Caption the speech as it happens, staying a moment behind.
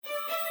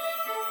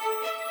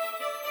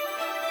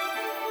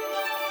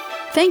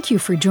Thank you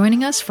for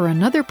joining us for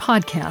another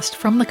podcast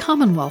from the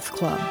Commonwealth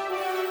Club.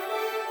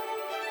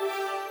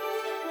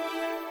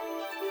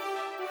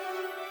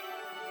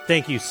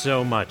 Thank you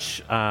so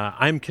much.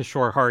 I'm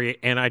Kishore Hari,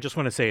 and I just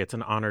want to say it's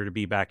an honor to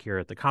be back here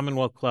at the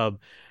Commonwealth Club.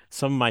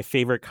 Some of my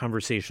favorite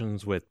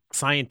conversations with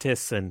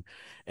scientists and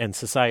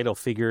societal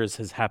figures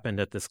has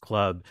happened at this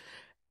club.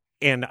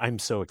 And I'm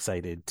so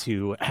excited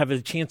to have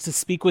a chance to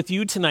speak with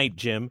you tonight,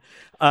 Jim.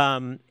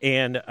 I'm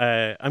going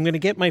to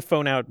get my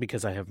phone out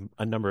because I have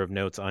a number of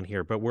notes on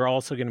here, but we're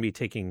also going to be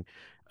taking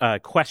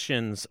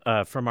questions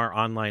from our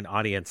online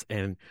audience,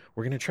 and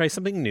we're going to try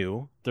something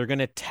new. They're going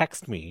to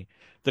text me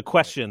the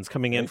questions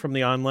coming in from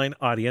the online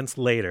audience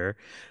later.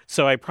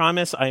 So I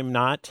promise I'm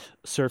not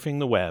surfing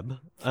the web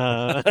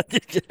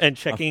and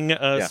checking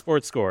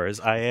sports scores.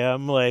 I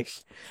am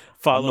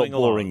following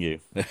along. I'm not boring you.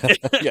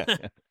 Yeah.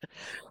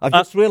 I've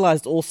just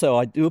realized also,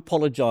 I do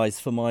apologize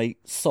for my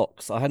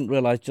socks. I hadn't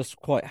realized just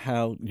quite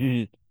how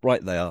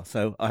bright they are.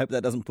 So I hope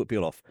that doesn't put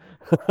people off.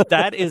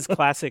 That is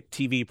classic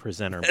TV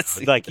presenter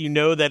mode. You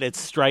know that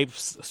it's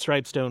stripes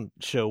don't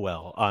show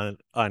well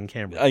on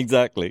camera.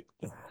 Exactly.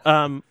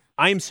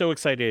 I'm so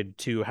excited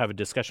to have a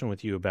discussion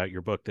with you about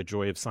your book, The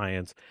Joy of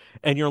Science,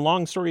 and your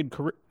long storied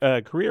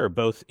career,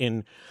 both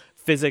in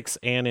physics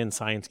and in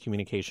science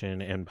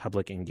communication and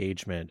public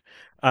engagement.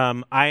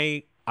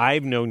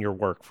 I've known your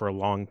work for a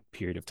long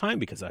period of time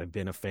because I've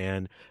been a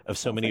fan of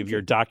so many of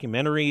your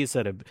documentaries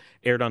that have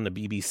aired on the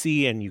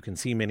BBC, and you can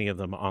see many of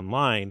them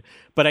online.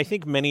 But I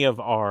think many of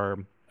our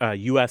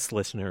U.S.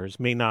 listeners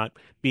may not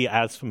be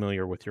as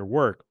familiar with your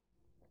work.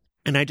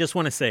 And I just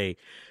want to say,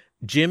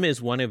 Jim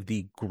is one of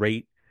the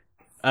great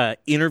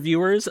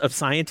interviewers of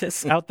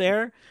scientists out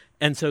there.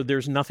 And so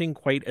there's nothing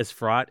quite as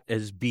fraught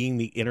as being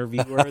the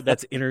interviewer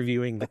that's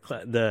interviewing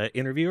the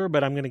interviewer,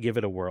 but I'm going to give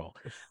it a whirl.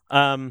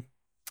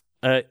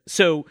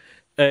 So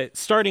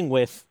starting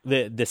with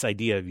this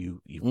idea of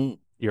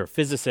you're a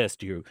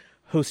physicist, you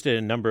hosted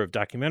a number of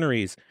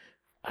documentaries.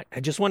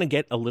 I just want to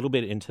get a little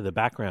bit into the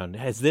background.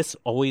 Has this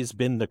always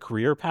been the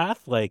career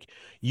path?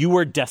 You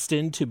were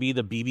destined to be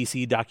the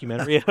BBC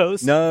documentary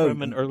host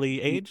from an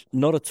early age?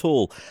 Not at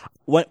all.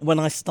 When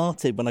I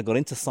got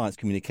into science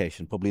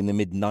communication, probably in the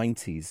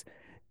mid-90s,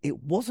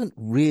 it wasn't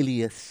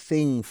really a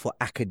thing for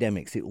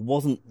academics. It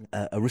wasn't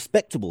a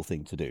respectable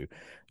thing to do.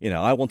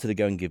 I wanted to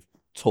go and give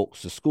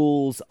talks to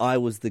schools. I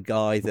was the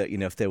guy that,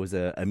 if there was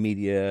a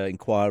media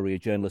inquiry, a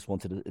journalist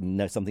wanted to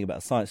know something about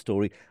a science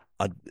story,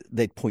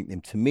 they'd point them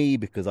to me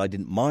because I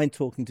didn't mind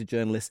talking to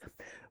journalists.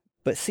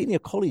 But senior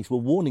colleagues were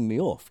warning me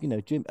off.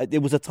 Jim, there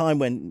was a time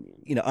when,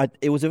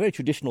 it was a very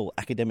traditional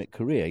academic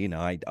career.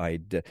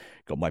 I'd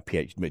got my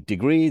PhD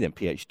degree, then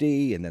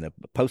PhD, and then a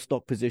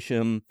postdoc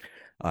position.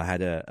 I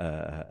had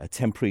a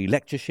temporary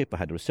lectureship. I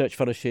had a research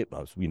fellowship. I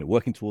was,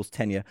 working towards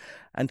tenure.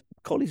 And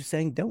colleagues were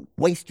saying, don't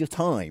waste your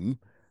time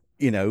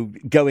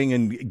going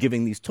and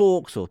giving these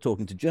talks or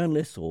talking to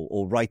journalists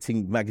or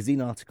writing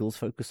magazine articles.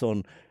 Focus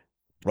on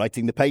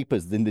writing the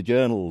papers in the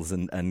journals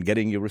and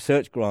getting your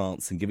research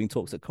grants and giving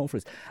talks at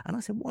conference. And I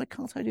said, why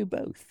can't I do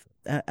both?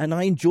 And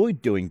I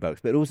enjoyed doing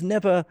both, but it was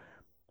never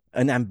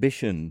an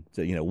ambition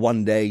to,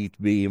 one day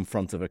to be in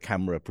front of a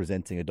camera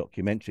presenting a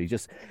documentary.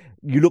 Just,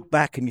 you look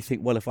back and you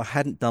think, well, if I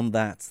hadn't done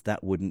that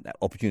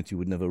opportunity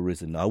would never have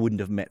arisen. I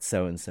wouldn't have met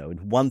so-and-so.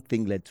 And one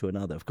thing led to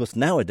another. Of course,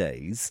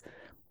 nowadays,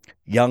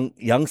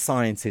 young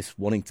scientists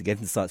wanting to get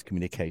into science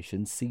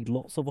communication see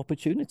lots of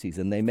opportunities,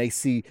 and they may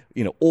see,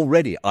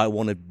 already, I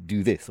want to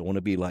do this. I want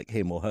to be like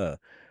him or her.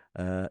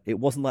 It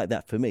wasn't like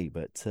that for me,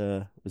 but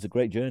it was a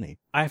great journey.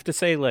 I have to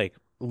say,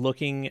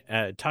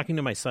 talking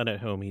to my son at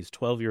home, he's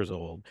 12 years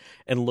old,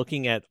 and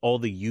looking at all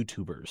the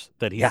YouTubers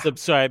that he's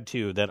subscribed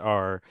to that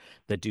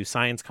do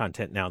science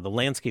content now, the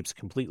landscape's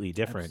completely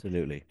different.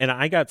 Absolutely. And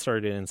I got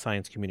started in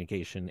science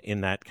communication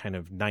in that kind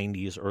of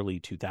 90s, early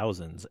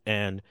 2000s,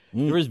 and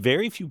there was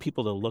very few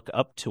people to look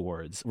up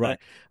towards. Right.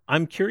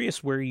 I'm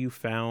curious where you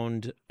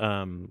found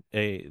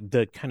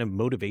the kind of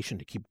motivation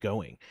to keep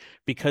going,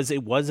 because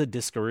it was a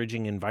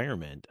discouraging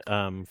environment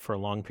for a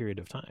long period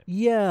of time.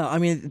 Yeah, I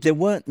mean, there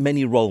weren't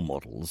many role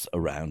models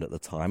around at the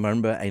time. I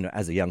remember,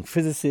 as a young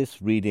physicist,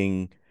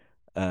 reading,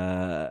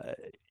 the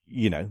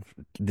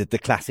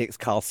classics,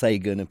 Carl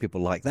Sagan and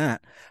people like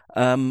that.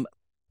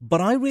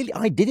 But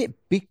I did it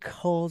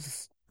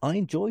because I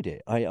enjoyed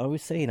it. I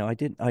always say, I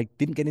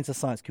didn't get into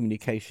science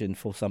communication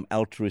for some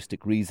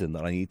altruistic reason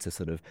that I need to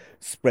sort of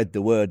spread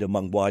the word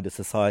among wider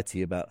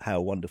society about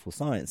how wonderful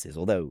science is.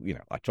 Although,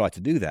 I try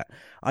to do that.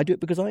 I do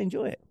it because I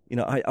enjoy it.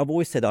 I've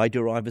always said I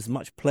derive as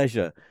much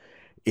pleasure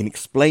in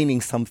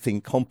explaining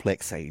something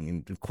complex, say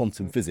in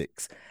quantum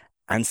physics,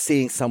 and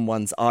seeing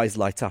someone's eyes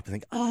light up and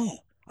think, oh,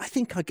 I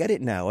think I get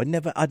it now.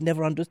 I'd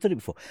never understood it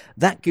before.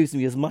 That gives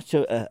me as much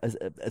a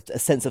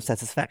sense of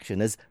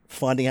satisfaction as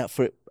finding out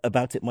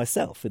about it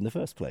myself in the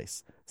first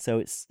place.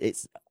 So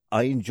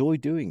I enjoy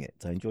doing it.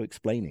 I enjoy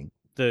explaining.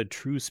 The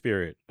true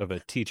spirit of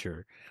a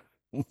teacher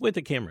with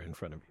a camera in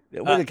front of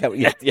you. With a camera,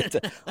 yeah.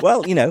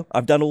 Well,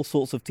 I've done all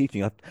sorts of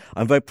teaching.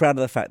 I'm very proud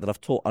of the fact that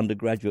I've taught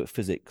undergraduate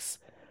physics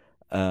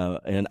in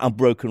an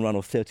unbroken run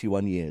of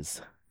 31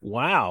 years.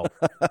 Wow.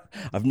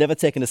 I've never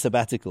taken a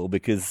sabbatical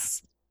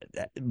because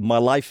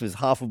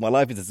half of my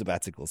life is a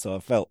sabbatical. So I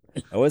felt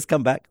I always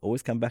come back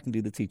and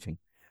do the teaching.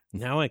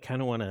 Now I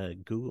kind of want to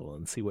Google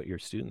and see what your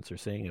students are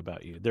saying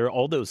about you. There are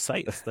all those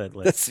sites that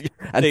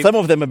and some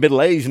of them are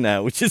middle-aged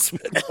now, which is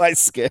quite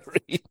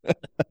scary.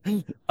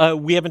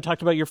 We haven't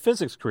talked about your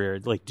physics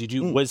career. Like,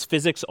 was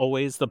physics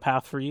always the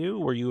path for you?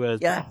 Were you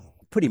Yeah,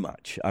 pretty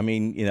much. I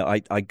mean,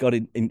 I got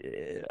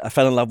I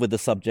fell in love with the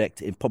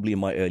subject probably in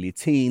my early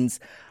teens.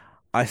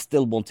 I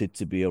still wanted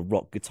to be a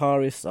rock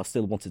guitarist. I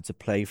still wanted to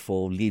play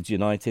for Leeds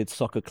United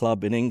soccer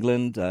club in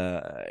England.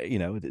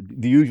 The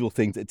usual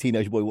things that a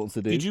teenage boy wants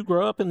to do. Did you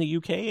grow up in the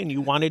UK and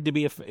you wanted to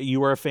be you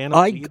were a fan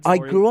of Leeds? I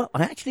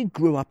actually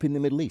grew up in the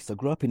Middle East. I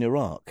grew up in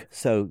Iraq.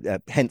 So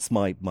hence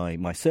my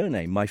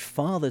surname. My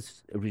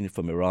father's originally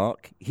from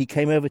Iraq. He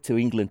came over to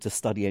England to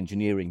study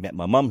engineering, met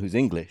my mum, who's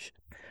English,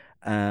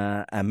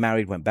 and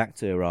married, went back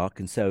to Iraq.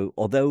 And so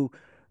although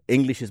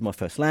English is my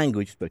first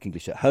language, spoke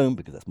English at home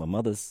because that's my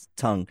mother's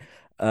tongue,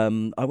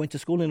 I went to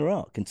school in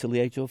Iraq until the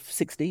age of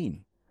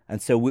 16.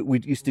 And so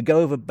we used to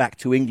go over back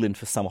to England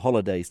for summer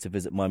holidays to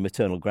visit my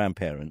maternal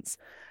grandparents.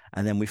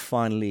 And then we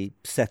finally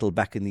settled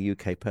back in the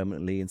UK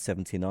permanently in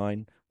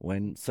 79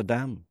 when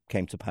Saddam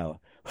came to power.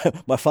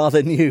 My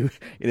father knew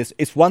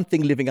it's one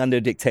thing living under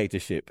a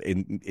dictatorship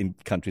in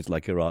countries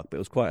like Iraq, but it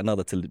was quite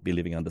another to be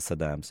living under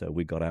Saddam. So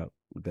we got out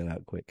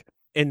quick.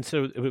 And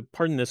so,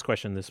 pardon this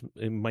question,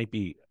 it might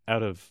be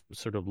out of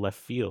sort of left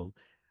field.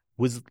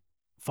 Was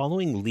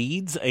following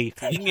Leeds a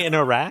thing in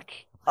Iraq?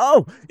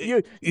 Oh,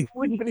 you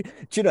wouldn't believe.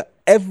 Do you know,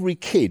 every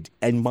kid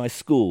in my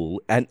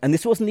school, and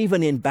this wasn't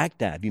even in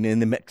Baghdad, in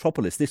the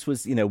metropolis. This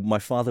was, my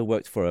father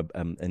worked for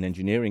an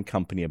engineering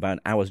company about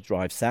an hour's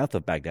drive south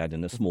of Baghdad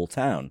in a small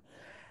town.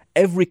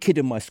 Every kid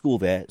in my school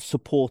there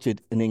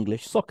supported an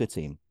English soccer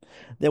team.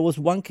 There was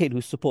one kid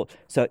who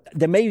so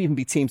there may even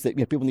be teams that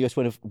people in the US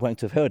won't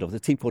have heard of. There's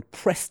a team called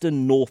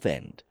Preston North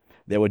End.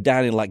 They were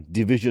down in like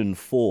Division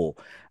 4.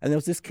 And there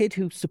was this kid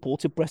who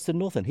supported Preston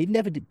North End. He'd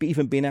never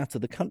even been out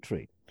of the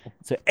country.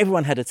 So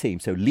everyone had a team.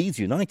 So Leeds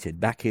United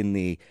back in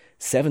the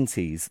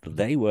 70s,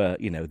 they were,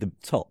 the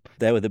top.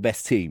 They were the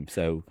best team.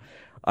 So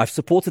I've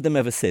supported them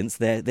ever since.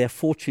 Their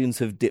fortunes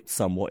have dipped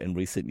somewhat in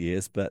recent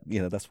years, but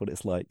that's what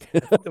it's like.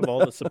 Of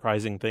all the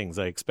surprising things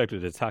I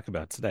expected to talk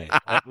about today,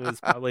 that was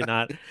probably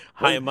not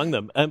high among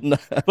them.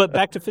 But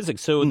back to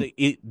physics. So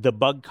the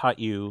bug caught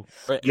you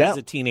as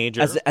a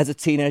teenager. As a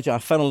teenager, I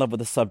fell in love with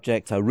the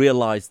subject. I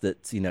realized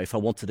that if I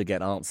wanted to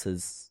get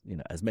answers,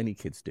 as many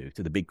kids do,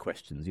 to the big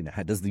questions,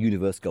 how does the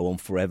universe go on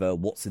forever?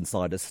 What's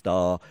inside a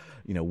star?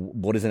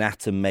 What is an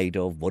atom made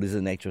of? What is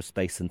the nature of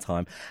space and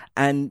time?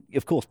 And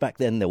of course, back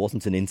then there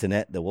wasn't an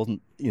internet. There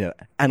wasn't,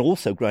 and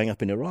also growing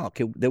up in Iraq,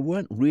 there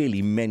weren't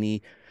really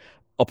many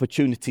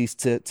opportunities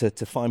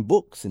to find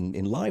books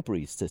in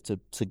libraries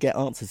to get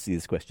answers to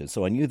these questions.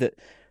 So I knew that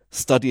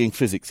studying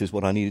physics is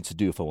what I needed to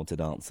do if I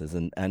wanted answers,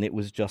 and it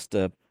was just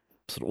a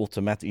sort of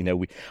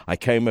automatic. I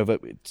came over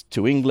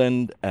to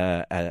England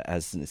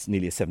as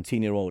nearly a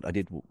 17-year-old. I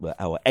did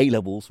our A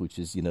levels, which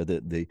is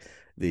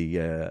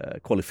the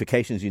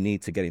qualifications you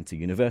need to get into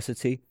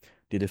university.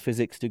 Did a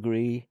physics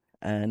degree,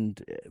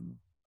 and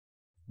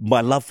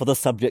my love for the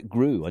subject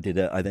grew. I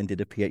then did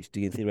a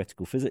PhD in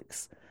theoretical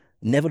physics.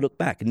 Never looked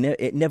back.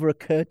 It never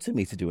occurred to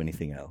me to do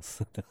anything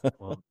else.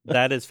 Well,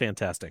 that is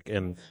fantastic,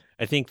 and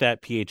I think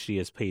that PhD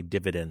has paid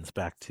dividends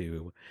back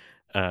to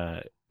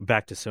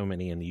so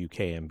many in the UK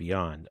and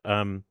beyond.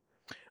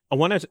 I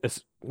want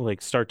to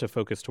start to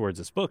focus towards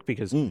this book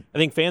because I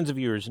think fans of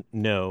yours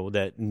know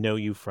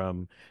you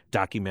from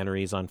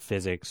documentaries on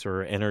physics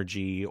or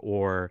energy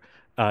or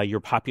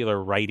your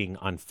popular writing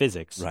on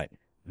physics. Right.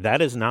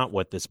 That is not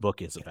what this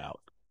book is about.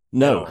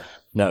 No.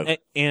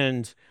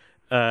 And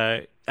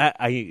I,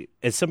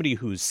 as somebody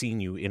who's seen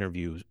you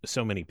interview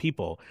so many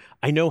people,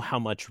 I know how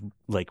much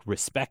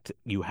respect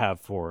you have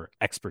for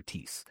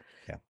expertise.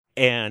 Yeah.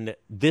 And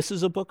this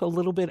is a book a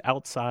little bit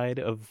outside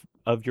of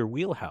your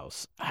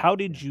wheelhouse.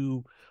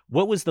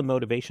 What was the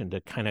motivation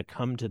to kind of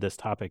come to this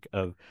topic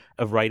of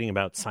writing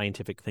about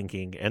scientific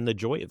thinking and the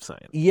joy of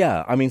science?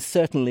 Yeah, I mean,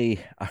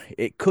 certainly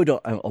it could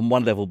on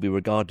one level be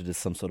regarded as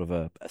some sort of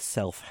a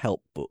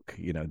self-help book.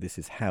 This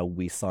is how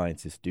we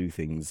scientists do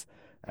things,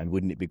 and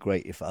wouldn't it be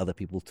great if other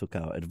people took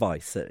our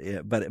advice?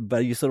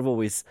 But you sort of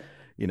always,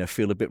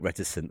 feel a bit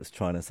reticent as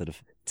trying to sort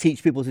of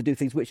teach people to do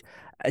things, which,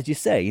 as you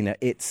say,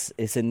 it's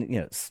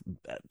in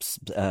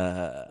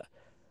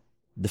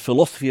the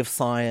philosophy of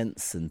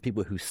science and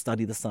people who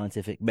study the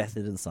scientific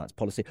method and science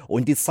policy, or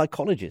indeed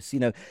psychologists.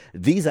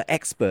 These are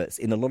experts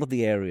in a lot of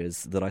the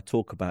areas that I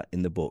talk about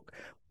in the book.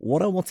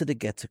 What I wanted to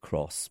get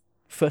across,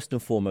 first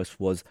and foremost,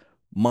 was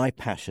my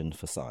passion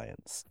for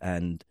science.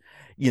 And,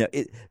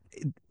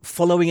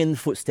 following in the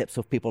footsteps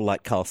of people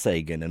like Carl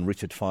Sagan and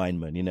Richard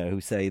Feynman,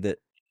 who say that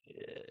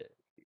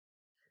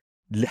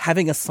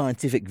having a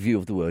scientific view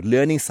of the world,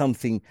 learning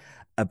something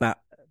about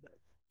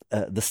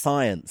the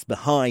science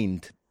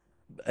behind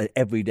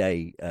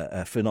everyday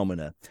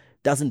phenomena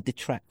doesn't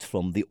detract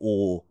from the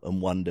awe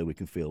and wonder we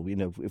can feel.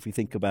 If we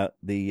think about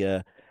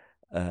the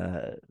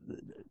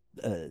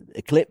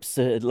eclipse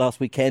last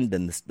weekend,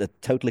 and the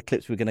total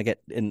eclipse we're going to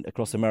get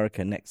across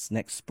America next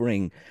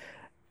spring.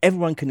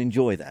 Everyone can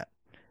enjoy that.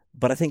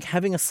 But I think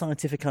having a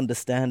scientific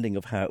understanding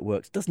of how it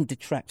works doesn't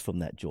detract from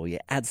that joy.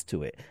 It adds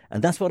to it.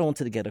 And that's what I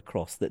wanted to get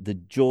across, that the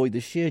joy,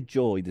 the sheer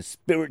joy, the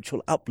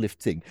spiritual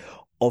uplifting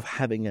of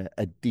having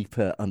a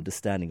deeper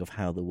understanding of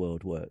how the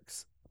world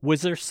works.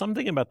 Was there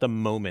something about the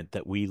moment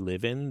that we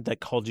live in that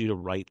called you to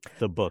write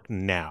the book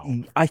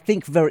now? I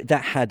think that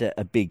had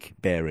a big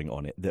bearing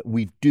on it, that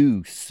we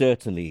do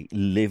certainly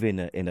live in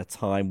a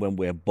time when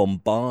we're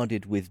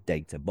bombarded with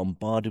data,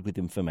 bombarded with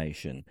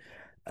information.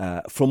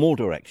 From all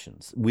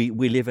directions. We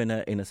live in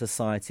a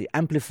society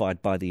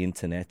amplified by the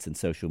internet and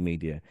social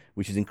media,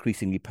 which is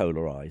increasingly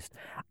polarized.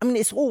 I mean,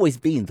 it's always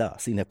been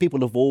thus. People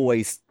have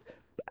always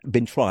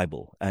been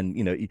tribal,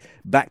 and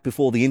back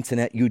before the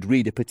internet, you'd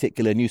read a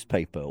particular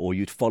newspaper, or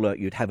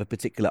you'd have a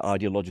particular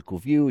ideological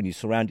view, and you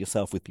surround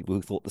yourself with people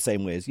who thought the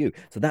same way as you.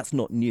 So that's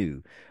not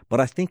new, but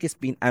I think it's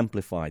been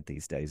amplified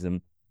these days,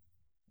 and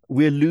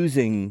we're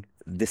losing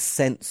this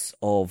sense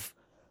of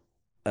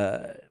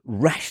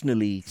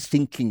rationally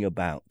thinking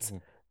about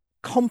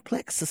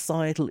complex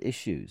societal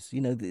issues.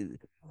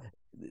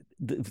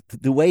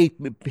 The way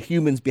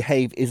humans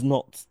behave is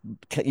not.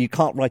 You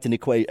can't write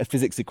a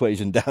physics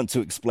equation down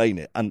to explain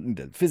it,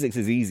 and physics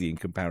is easy in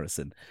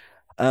comparison.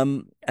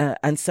 And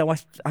so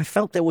I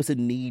felt there was a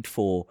need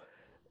for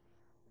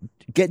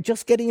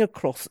getting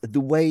across the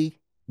way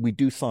we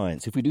do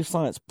science. If we do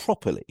science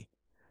properly,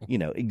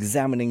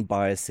 examining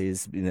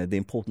biases, the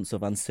importance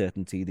of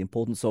uncertainty, the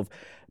importance of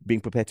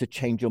being prepared to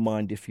change your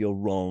mind if you're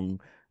wrong.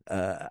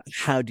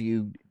 How do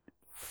you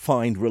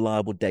find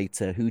reliable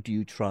data? Who do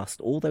you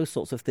trust? All those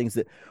sorts of things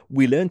that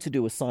we learn to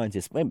do as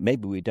scientists.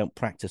 Maybe we don't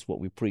practice what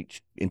we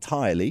preach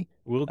entirely.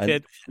 We'll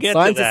get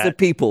scientists are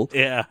people.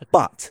 Yeah.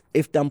 But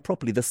if done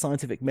properly, the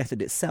scientific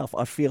method itself,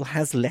 I feel,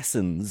 has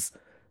lessons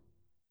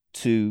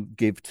to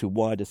give to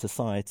wider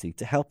society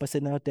to help us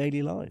in our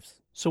daily lives.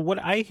 So what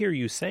I hear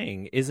you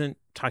saying isn't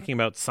talking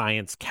about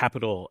science,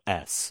 capital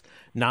S,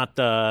 not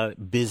the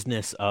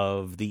business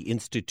of the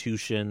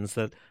institutions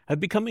that have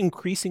become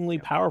increasingly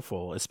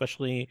powerful,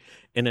 especially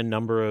in a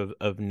number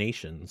of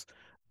nations,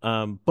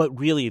 but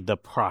really the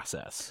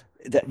process.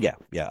 Yeah.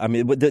 I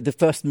mean, the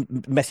first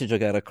message I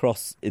got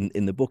across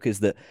in the book is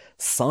that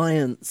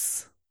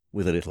science,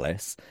 with a little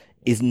s,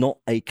 is not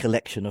a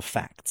collection of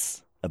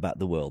facts about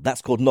the world.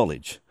 That's called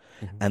knowledge.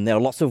 And there are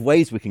lots of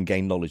ways we can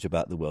gain knowledge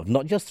about the world,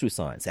 not just through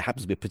science. It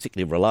happens to be a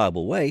particularly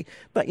reliable way,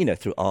 but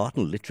through art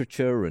and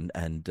literature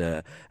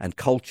and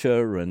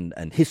culture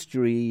and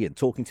history and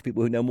talking to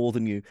people who know more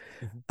than you.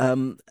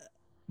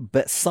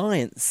 But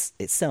science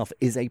itself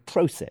is a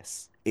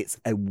process. It's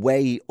a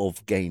way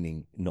of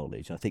gaining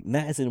knowledge. I think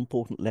that is an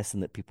important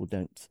lesson that people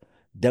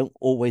don't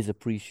always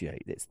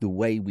appreciate. It's the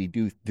way we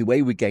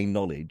gain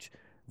knowledge.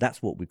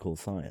 That's what we call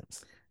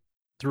science.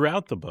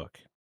 Throughout the book,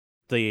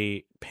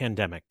 the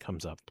pandemic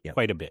comes up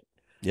quite a bit.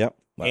 Yep.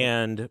 Wow.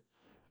 And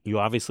you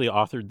obviously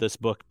authored this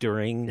book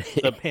during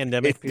the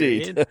pandemic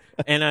period.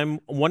 And I'm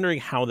wondering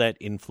how that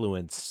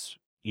influenced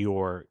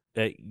your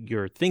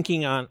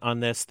thinking on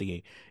this,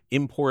 the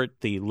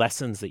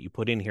lessons that you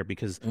put in here,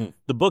 because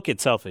the book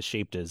itself is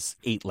shaped as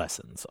 8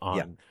 lessons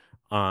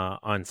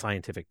on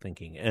scientific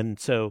thinking. And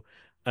so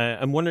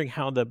I'm wondering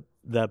how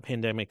the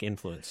pandemic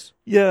influenced.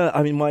 Yeah,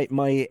 I mean,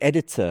 my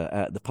editor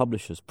at the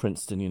publishers,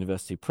 Princeton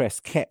University Press,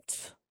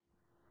 kept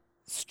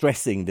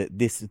stressing that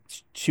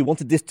she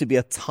wanted this to be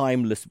a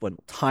timeless, but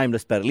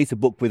at least a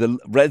book with a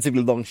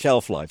relatively long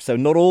shelf life. So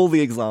not all the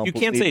examples. You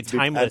can't say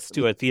timeless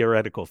to a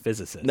theoretical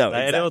physicist. No,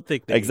 I don't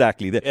think that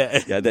exactly.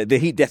 The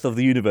heat death of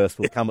the universe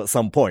will come at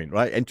some point,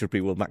 right?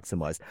 Entropy will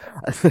maximize.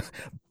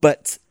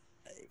 But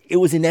it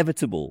was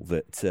inevitable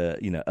that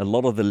a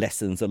lot of the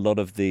lessons, a lot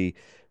of the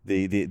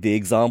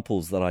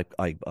examples that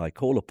I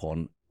call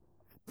upon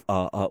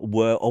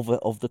were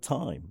of the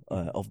time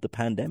of the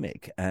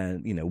pandemic.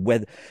 And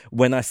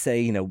when I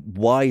say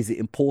why is it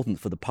important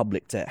for the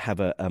public to have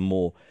a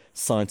more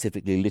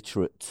scientifically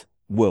literate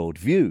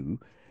worldview,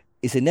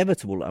 it's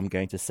inevitable. I'm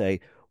going to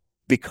say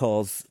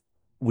because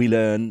we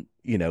learn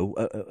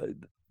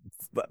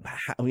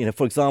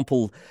for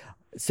example,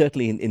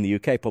 certainly in the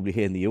UK, probably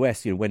here in the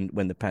US,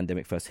 when the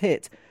pandemic first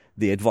hit,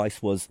 the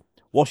advice was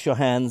wash your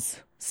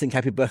hands, sing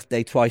happy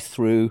birthday twice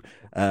through,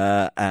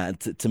 and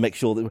to make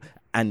sure that,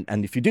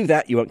 and if you do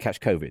that, you won't catch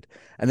COVID.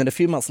 And then a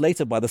few months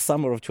later, by the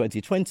summer of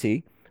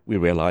 2020, we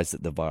realized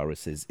that the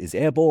virus is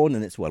airborne,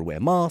 and it's wear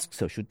masks,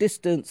 social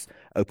distance,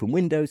 open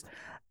windows.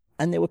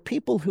 And there were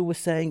people who were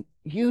saying,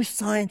 you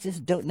scientists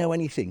don't know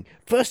anything.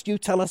 First you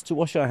tell us to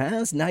wash our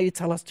hands, now you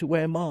tell us to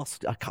wear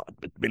masks. I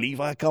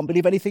can't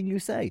believe anything you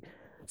say.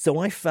 So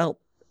I felt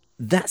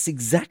that's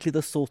exactly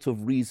the sort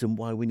of reason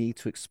why we need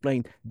to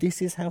explain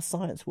this is how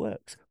science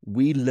works.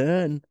 We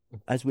learn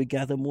as we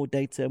gather more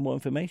data and more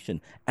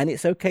information. And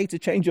it's okay to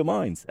change your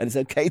minds. And it's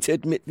okay to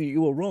admit that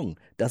you were wrong.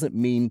 Doesn't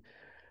mean,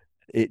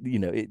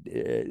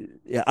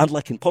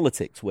 unlike in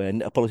politics,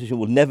 when a politician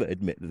will never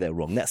admit that they're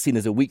wrong. That's seen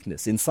as a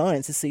weakness. In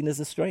science, it's seen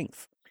as a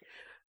strength.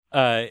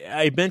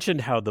 I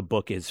mentioned how the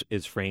book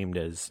is framed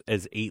as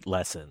 8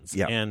 lessons,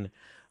 Yeah. and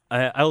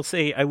I'll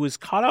say I was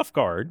caught off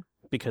guard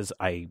because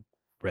I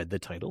read the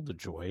title, "The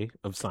Joy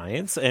of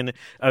Science," and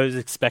I was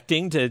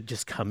expecting to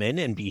just come in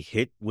and be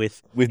hit in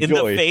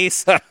joy. the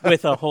face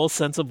with a whole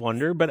sense of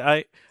wonder. But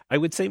I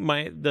would say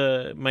my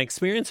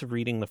experience of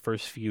reading the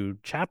first few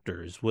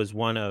chapters was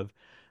one of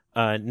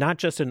not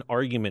just an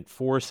argument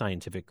for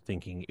scientific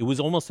thinking; it was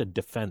almost a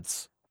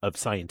defense of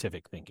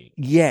scientific thinking.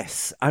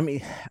 Yes, I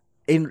mean,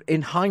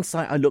 in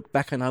hindsight, I look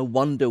back and I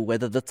wonder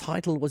whether the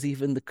title was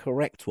even the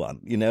correct one.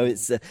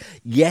 It's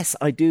yes,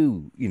 I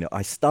do.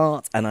 I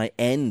start and I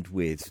end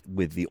with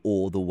the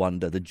awe, the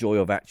wonder, the joy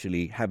of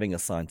actually having a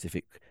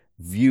scientific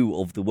view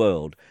of the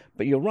world.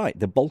 But you're right;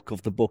 the bulk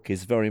of the book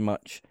is very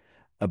much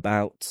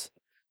about.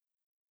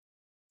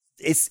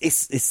 This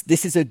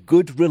is a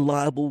good,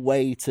 reliable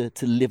way to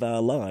live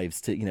our lives,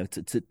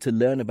 to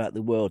learn about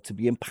the world, to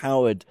be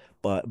empowered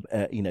by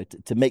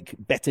to make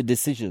better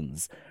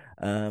decisions.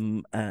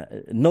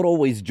 Not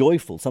always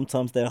joyful.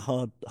 Sometimes they're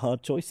hard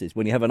choices.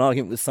 When you have an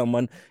argument with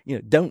someone,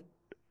 don't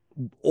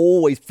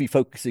always be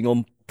focusing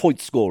on point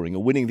scoring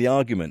or winning the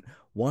argument.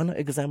 Why not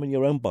examine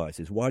your own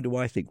biases? Why do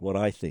I think what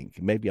I think?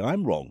 Maybe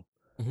I'm wrong.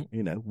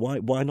 Mm-hmm.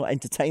 Why not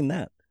entertain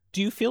that?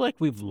 Do you feel like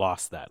we've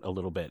lost that a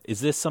little bit? Is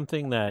this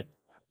something that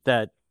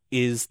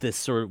is this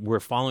sort of, we're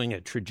following a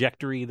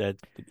trajectory that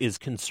is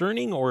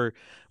concerning, or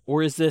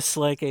is this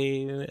like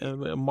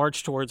a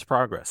march towards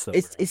progress?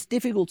 It's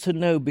difficult to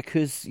know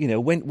because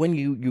when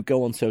you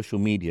go on social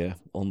media,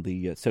 on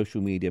the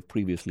social media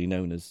previously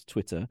known as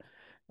Twitter,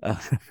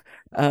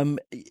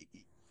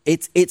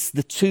 it's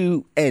the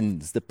two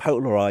ends, the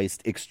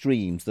polarized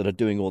extremes that are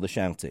doing all the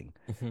shouting.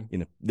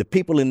 Mm-hmm. The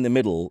people in the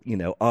middle,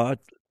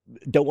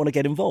 don't want to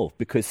get involved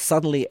because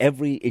suddenly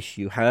every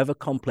issue, however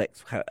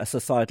complex a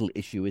societal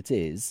issue it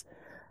is,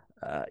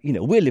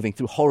 we're living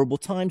through horrible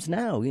times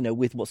now,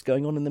 with what's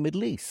going on in the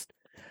Middle East.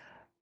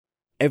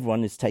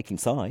 Everyone is taking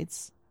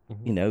sides.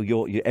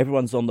 Mm-hmm.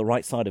 Everyone's on the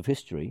right side of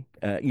history.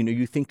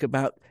 You think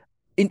about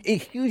in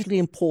hugely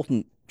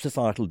important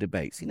societal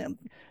debates,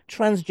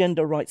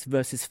 transgender rights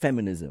versus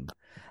feminism.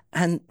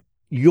 And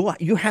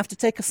you have to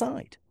take a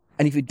side.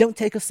 And if you don't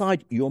take a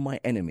side, you're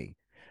my enemy.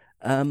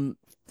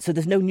 So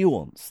there's no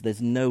nuance.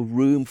 There's no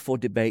room for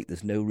debate.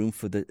 There's no room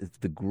for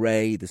the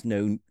grey. There's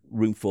no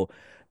room for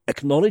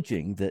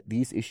acknowledging that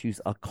these issues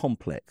are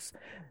complex.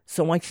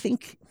 So I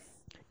think,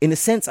 in a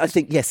sense,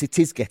 yes, it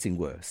is getting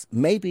worse.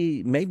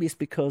 Maybe it's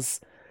because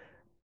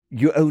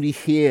you only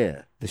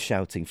hear the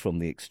shouting from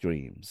the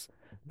extremes.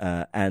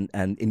 And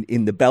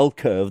in the bell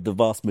curve, the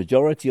vast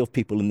majority of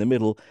people in the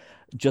middle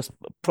just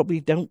probably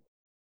don't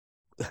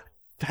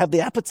have the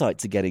appetite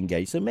to get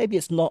engaged. So maybe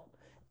it's not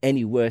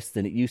any worse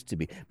than it used to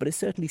be, but it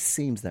certainly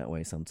seems that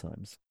way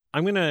sometimes.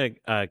 I'm going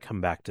to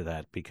come back to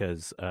that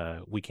because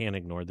we can't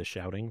ignore the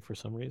shouting for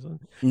some reason.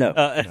 No.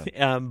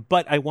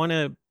 But I want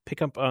to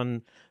pick up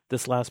on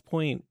this last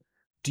point.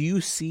 Do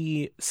you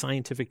see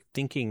scientific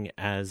thinking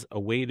as a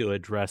way to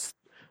address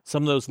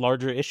some of those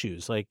larger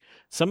issues? Like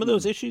some of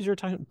those issues you're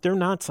talking, they're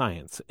not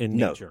science in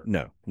nature.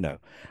 No.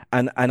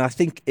 And I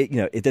think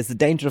there's the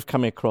danger of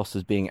coming across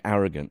as being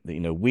arrogant.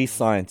 That we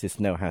scientists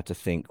know how to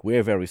think.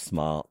 We're very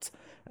smart.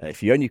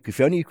 If you only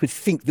could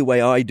think the way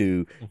I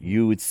do,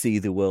 you would see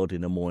the world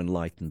in a more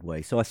enlightened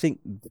way. So I think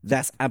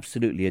that's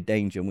absolutely a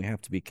danger, and we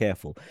have to be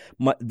careful.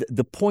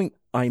 The point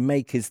I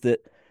make is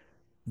that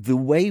the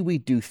way we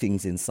do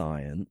things in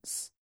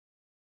science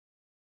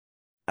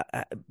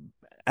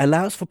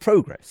allows for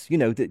progress.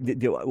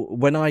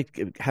 When I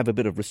have a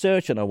bit of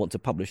research and I want to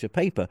publish a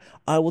paper,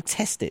 I will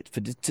test it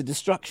to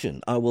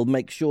destruction. I will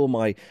make sure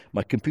my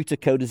computer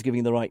code is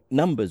giving the right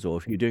numbers, or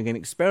if you're doing an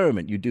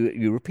experiment,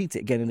 you repeat it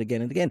again and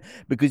again and again.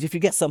 Because if you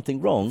get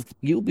something wrong,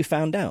 you'll be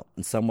found out,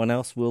 and someone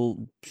else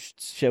will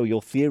show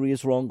your theory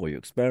is wrong or your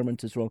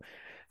experiment is wrong.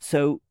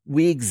 So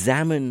we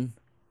examine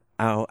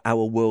our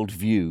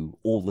worldview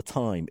all the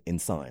time in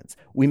science.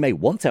 We may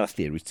want our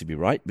theories to be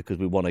right because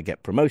we want to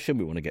get promotion,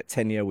 we want to get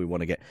tenure, we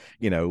want to get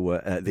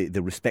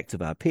the respect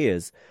of our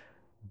peers.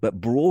 But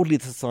broadly,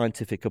 the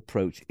scientific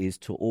approach is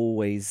to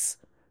always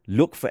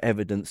look for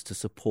evidence to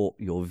support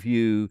your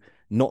view,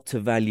 not to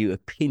value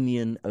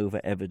opinion over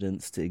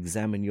evidence, to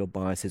examine your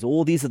biases.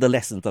 All these are the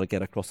lessons that I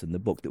get across in the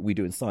book that we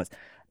do in science.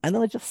 And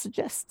then I just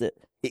suggest that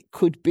it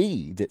could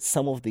be that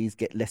some of these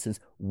lessons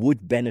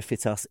would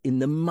benefit us in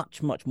the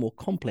much, much more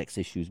complex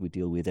issues we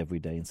deal with every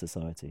day in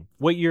society.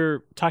 What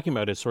you're talking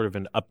about is sort of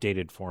an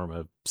updated form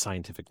of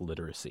scientific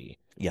literacy.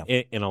 Yeah.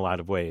 In a lot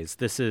of ways.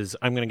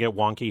 I'm going to get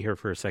wonky here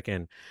for a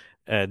second.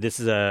 This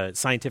is a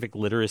scientific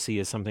literacy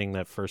is something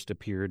that first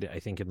appeared, I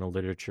think, in the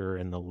literature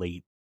in the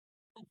late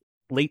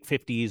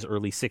 50s,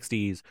 early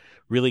 60s,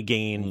 really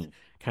gained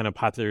kind of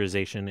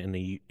popularization in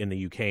the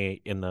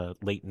UK in the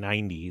late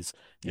 90s,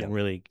 and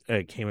really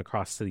came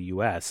across to the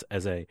US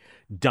as a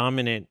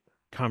dominant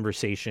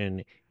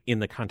conversation in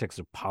the context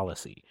of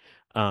policy,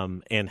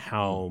 and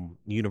how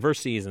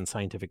universities and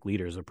scientific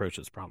leaders approach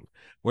this problem.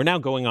 We're now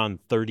going on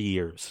 30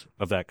 years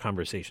of that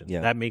conversation.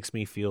 Yeah. That makes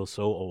me feel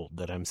so old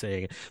that I'm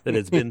saying that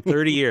it's been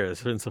 30 years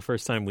since the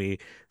first time we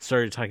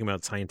started talking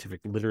about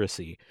scientific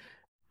literacy.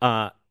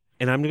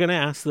 And I'm going to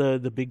ask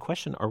the big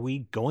question: are we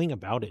going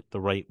about it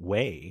the right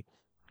way?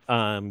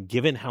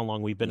 Given how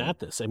long we've been at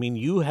this, I mean,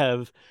 you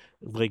have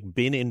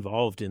been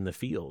involved in the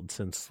field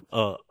since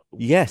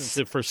since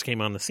it first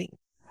came on the scene.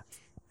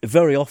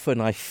 Very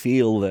often, I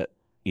feel that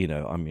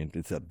I mean,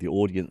 the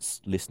audience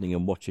listening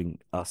and watching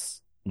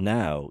us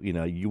now,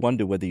 you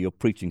wonder whether you're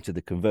preaching to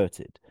the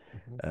converted.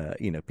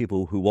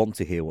 People who want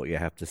to hear what you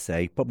have to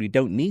say probably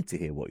don't need to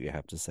hear what you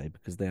have to say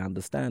because they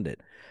understand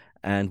it.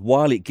 And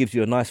while it gives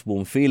you a nice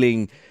warm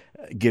feeling,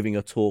 giving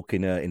a talk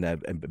in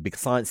a big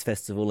science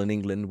festival in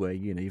England where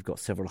you've got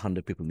several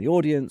hundred people in the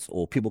audience,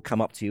 or people come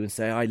up to you and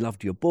say, "I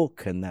loved your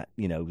book, and that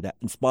that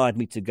inspired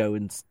me to go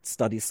and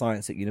study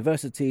science at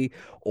university,"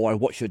 or "I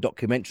watched your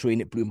documentary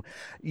and it blew."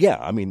 Yeah,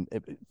 I mean,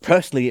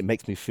 personally, it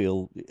makes me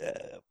feel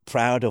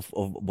proud of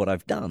what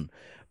I've done.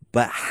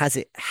 But has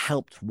it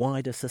helped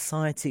wider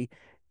society?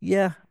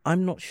 Yeah,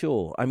 I'm not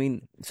sure. I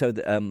mean, so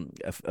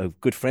a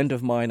good friend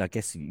of mine, I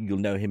guess you'll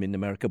know him in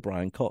America,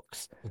 Brian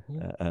Cox,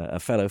 a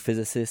fellow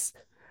physicist.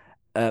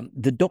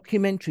 The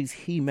documentaries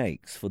he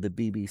makes for the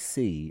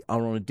BBC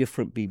are on a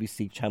different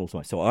BBC channel.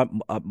 So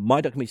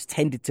my documentaries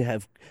tended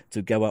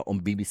to go out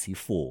on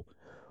BBC4,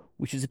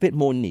 which is a bit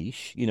more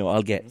niche.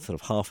 I'll get sort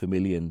of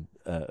 500,000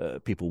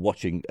 people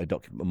watching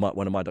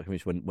one of my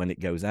documentaries when it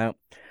goes out.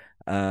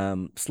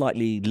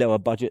 Slightly lower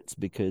budgets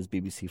because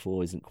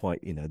BBC4 isn't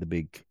quite the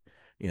big.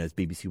 It's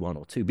BBC One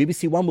or Two.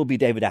 BBC One will be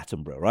David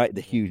Attenborough, right?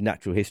 The huge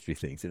natural history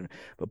things.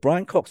 But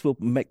Brian Cox will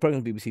make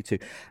programs on BBC Two.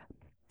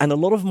 And a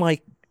lot of my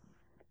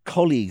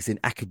colleagues in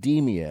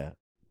academia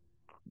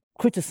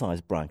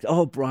criticize Brian.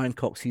 Oh, Brian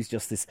Cox, he's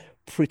just this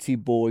pretty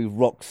boy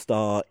rock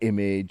star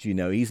image.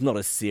 He's not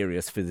a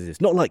serious physicist.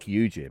 Not like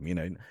you,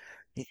 Jim,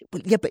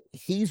 But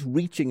he's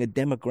reaching a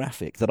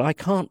demographic that I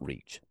can't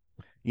reach.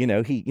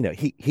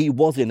 He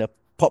was in a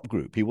pop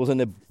group. He was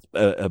in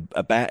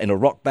in a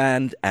rock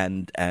band,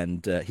 and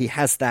he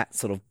has that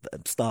sort of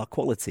star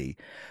quality.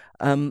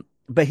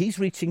 But he's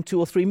reaching 2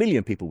 or 3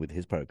 million people with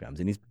his programs,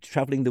 and he's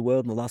traveling the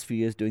world in the last few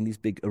years doing these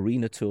big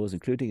arena tours,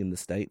 including in the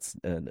States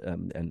and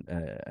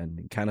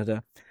in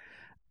Canada.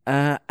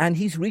 And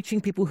he's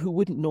reaching people who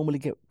wouldn't normally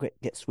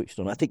get switched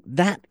on. I think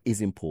that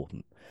is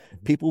important.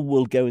 People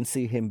will go and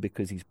see him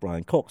because he's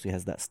Brian Cox, who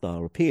has that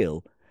star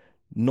appeal,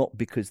 not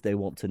because they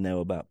want to know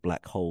about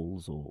black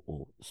holes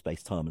or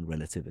space-time and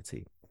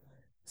relativity.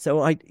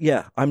 So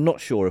I'm not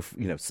sure if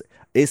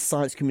is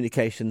science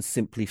communication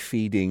simply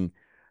feeding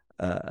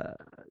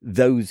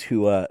those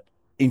who are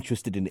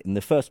interested in it in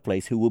the first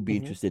place, who will be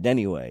interested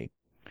anyway,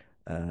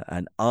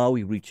 and are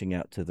we reaching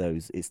out to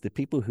those? It's the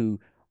people who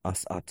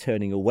are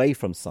turning away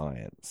from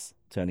science,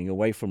 turning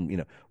away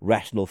from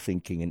rational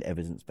thinking and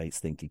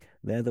evidence-based thinking.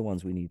 They're the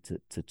ones we need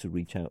to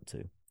reach out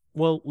to.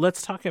 Well,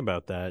 let's talk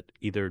about that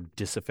either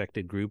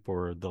disaffected group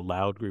or the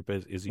loud group,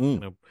 as you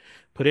kind of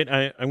put it.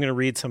 I'm going to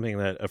read something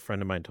that a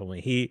friend of mine told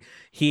me.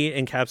 He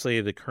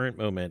encapsulated the current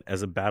moment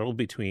as a battle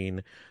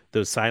between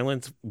those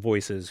silent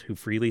voices who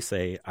freely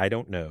say, "I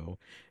don't know,"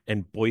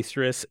 and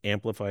boisterous,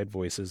 amplified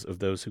voices of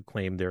those who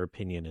claim their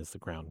opinion is the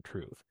ground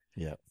truth.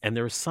 Yeah. And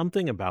there was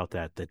something about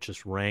that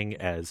just rang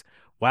as,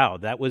 wow,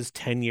 that was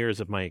 10 years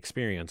of my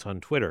experience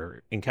on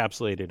Twitter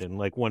encapsulated in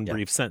one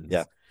brief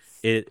sentence.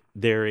 Yeah.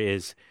 There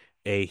is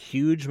a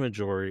huge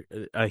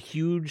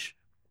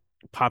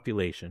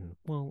population.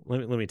 Well,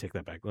 let me take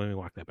that back. Let me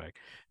walk that back.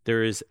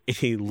 There is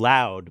a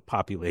loud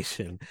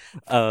population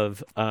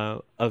of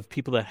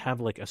people that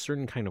have a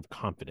certain kind of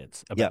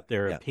confidence about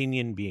their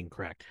opinion being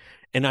correct.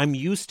 And I'm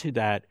used to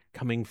that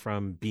coming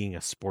from being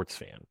a sports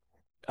fan.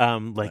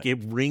 Right. It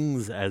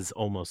rings as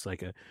almost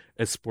like a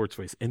sports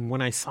voice. And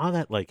when I saw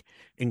that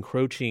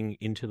encroaching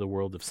into the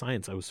world of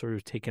science, I was sort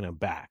of taken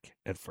aback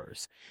at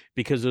first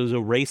because it was a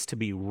race to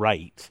be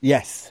right.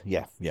 Yes.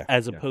 Yeah.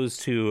 As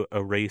opposed to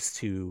a race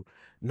to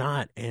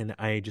not. And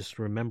I just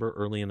remember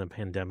early in the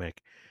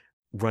pandemic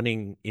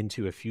running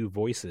into a few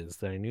voices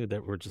that I knew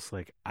that were just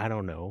I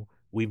don't know.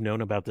 We've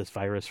known about this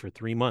virus for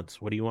 3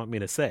 months. What do you want me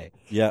to say?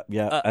 Yeah.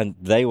 And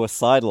they were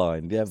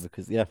sidelined. Yeah,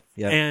 because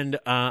And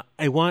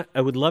I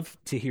would love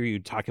to hear you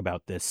talk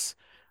about this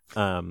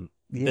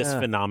this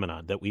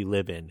phenomenon that we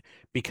live in,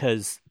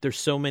 because there's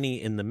so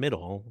many in the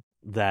middle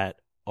that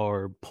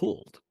are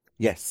pulled.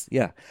 Yes.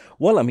 Yeah.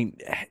 Well, I mean,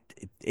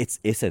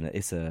 it's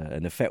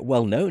an effect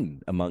well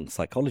known among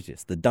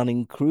psychologists, the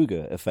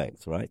Dunning-Kruger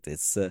effect, right?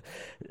 It's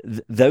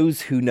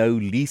those who know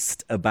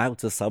least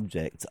about a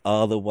subject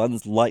are the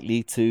ones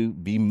likely to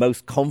be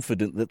most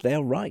confident that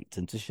they're right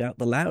and to shout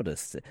the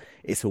loudest.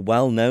 It's a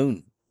well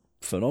known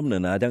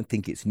phenomenon. I don't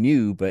think it's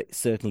new, but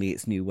certainly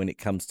it's new when it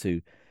comes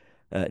to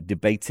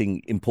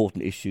debating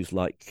important issues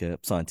like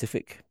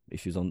scientific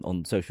issues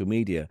on social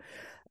media.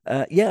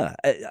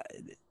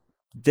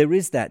 There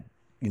is that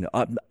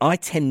I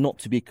tend not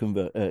to be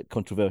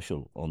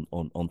controversial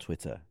on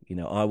Twitter.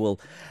 I will,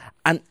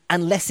 and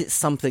unless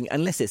it's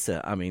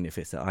if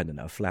it's I don't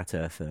know, a flat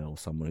earther or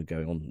someone who's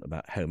going on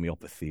about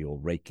homeopathy or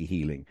Reiki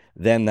healing,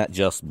 then that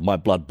just my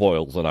blood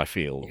boils and I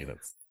feel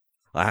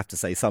I have to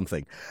say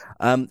something.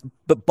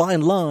 But by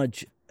and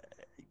large,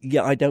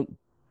 I don't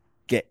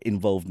get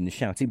involved in the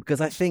shouting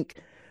because I think.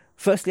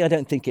 Firstly, I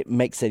don't think it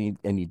makes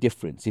any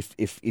difference.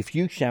 If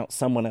you shout,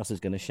 someone else is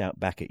going to shout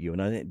back at you,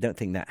 and I don't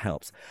think that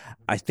helps.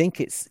 I think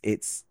it's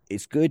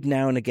good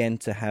now and again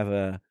to have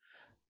a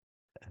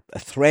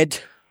thread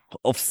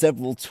of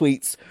several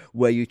tweets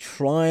where you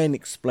try and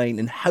explain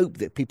and hope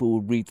that people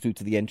will read through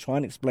to the end. Try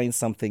and explain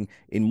something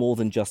in more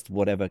than just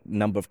whatever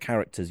number of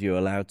characters you're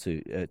allowed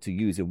to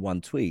use in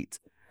one tweet.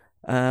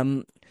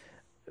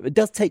 It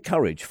does take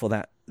courage for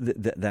that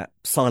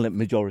silent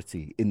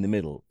majority in the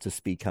middle to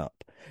speak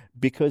up.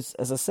 Because,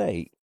 as I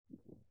say,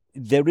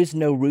 there is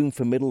no room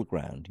for middle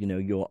ground.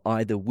 You're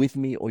either with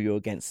me or you're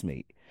against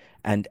me.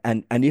 And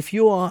if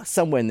you are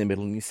somewhere in the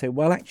middle and you say,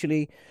 well,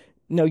 actually,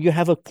 no, you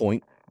have a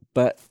point,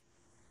 but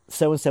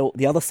so-and-so,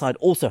 the other side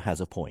also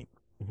has a point.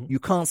 Mm-hmm. You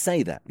can't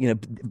say that.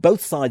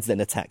 Both sides then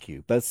attack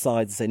you. Both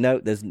sides say,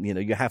 no,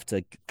 you have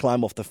to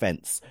climb off the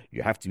fence.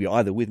 You have to be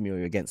either with me or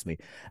you're against me.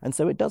 And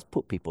so it does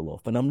put people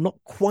off. And I'm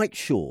not quite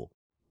sure,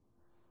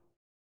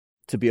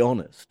 to be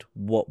honest,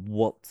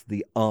 what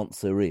the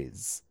answer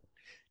is.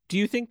 Do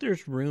you think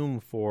there's room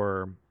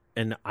for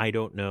an I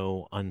don't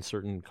know,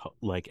 uncertain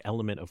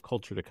element of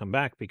culture to come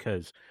back?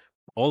 Because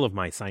all of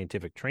my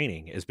scientific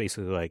training is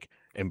basically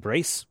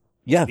embrace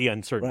the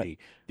uncertainty. Right.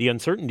 The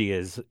uncertainty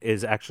is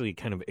actually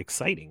kind of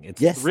exciting.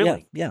 It's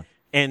thrilling. Yeah.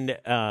 And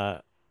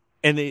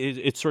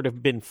it's sort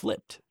of been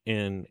flipped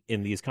in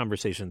these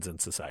conversations in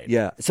society.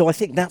 Yeah. So I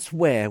think that's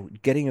where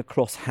getting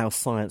across how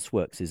science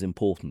works is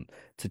important,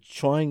 to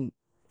try and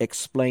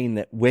explain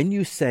that when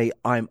you say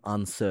I'm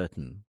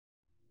uncertain,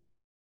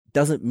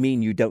 doesn't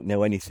mean you don't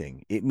know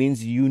anything. It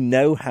means you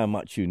know how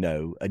much you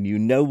know and you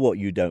know what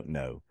you don't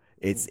know.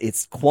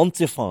 It's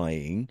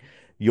quantifying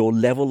your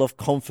level of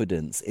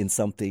confidence in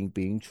something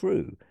being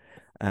true.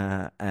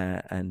 There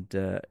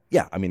are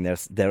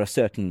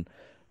certain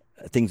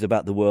things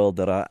about the world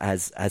that are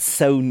as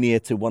so near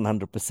to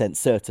 100%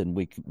 certain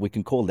we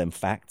can call them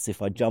facts.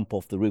 If I jump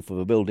off the roof of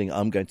a building,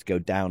 I'm going to go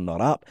down,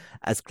 not up.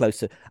 As close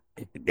to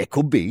it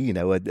could be,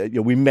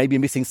 we may be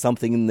missing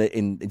something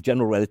in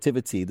general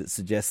relativity that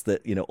suggests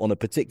that on a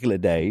particular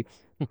day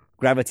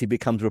gravity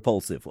becomes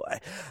repulsive.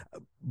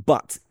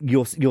 But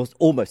you're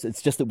almost.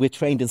 It's just that we're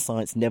trained in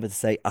science never to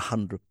say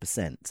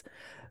 100%.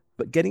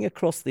 But getting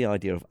across the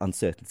idea of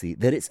uncertainty,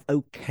 that it's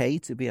okay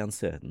to be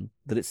uncertain,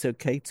 that it's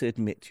okay to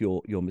admit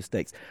your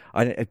mistakes.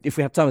 If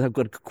we have time, I've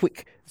got a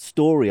quick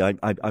story.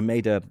 I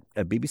made a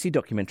BBC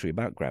documentary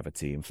about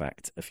gravity, in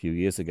fact, a few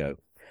years ago.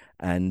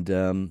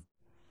 And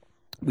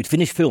we'd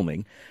finished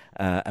filming,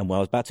 and when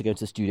I was about to go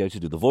into the studio to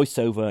do the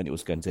voiceover, and it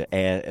was going to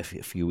air a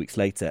few weeks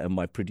later, and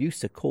my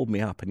producer called me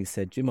up and he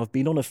said, Jim, I've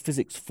been on a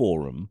physics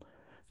forum.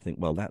 I think,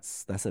 well,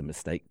 that's a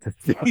mistake.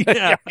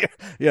 Yeah.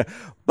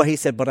 But he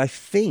said, but I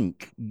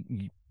think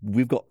he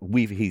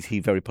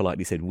very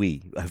politely said,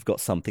 we have got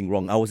something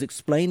wrong. I was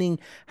explaining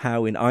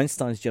how in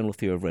Einstein's general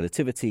theory of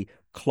relativity,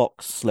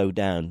 clocks slow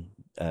down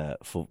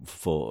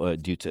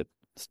due to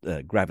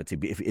gravity.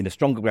 If in a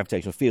stronger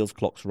gravitational fields,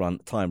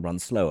 time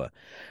runs slower.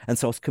 And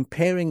so I was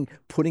comparing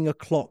putting a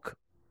clock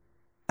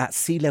at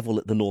sea level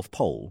at the North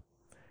Pole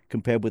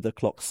compared with a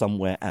clock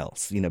somewhere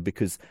else,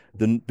 because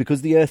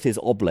the Earth is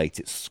oblate,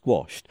 it's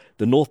squashed.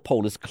 The North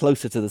Pole is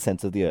closer to the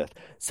center of the Earth,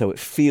 so it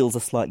feels a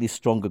slightly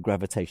stronger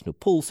gravitational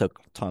pull, so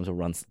time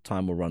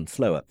will run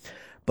slower.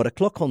 But a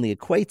clock on the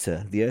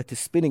equator, the Earth is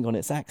spinning on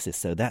its axis,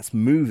 so that's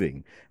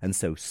moving. And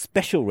so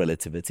special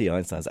relativity,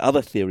 Einstein's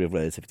other theory of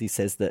relativity,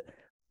 says that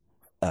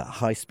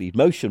high-speed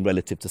motion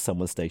relative to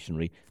someone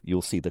stationary,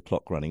 you'll see the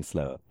clock running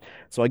slower.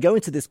 So I go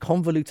into this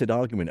convoluted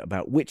argument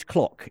about which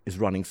clock is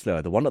running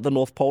slower, the one at the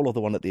North Pole or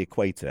the one at the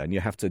equator, and you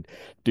have to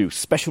do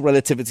special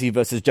relativity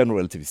versus general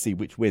relativity, see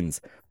which wins.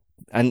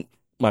 And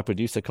my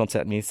producer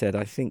contacted me and said,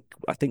 I think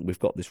we've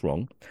got this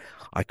wrong.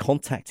 I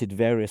contacted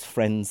various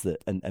friends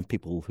and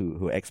people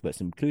who are experts,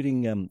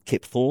 including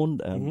Kip Thorne,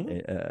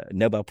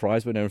 Nobel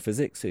Prize winner in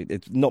physics.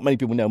 Not many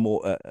people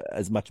know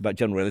as much about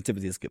general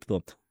relativity as Kip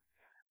Thorne.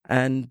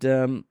 And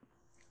and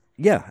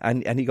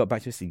he got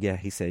back to us.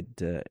 He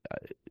said,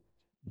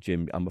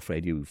 Jim, I'm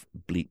afraid you've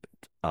bleeped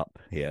up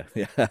here.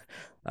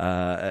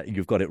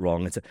 You've got it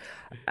wrong.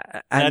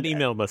 That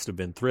email must have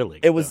been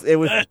thrilling. It was. It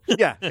was.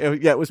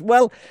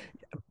 Well,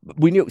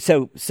 we knew.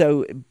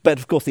 So, but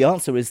of course, the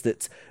answer is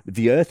that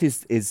the Earth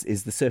is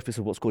the surface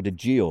of what's called a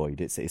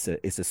geoid.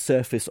 It's a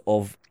surface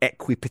of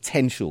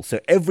equipotential. So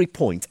every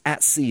point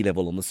at sea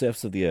level on the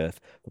surface of the Earth,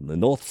 from the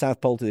North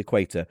South Pole to the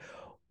equator,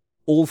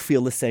 all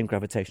feel the same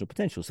gravitational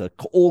potential. So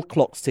all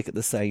clocks tick at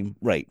the same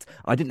rate.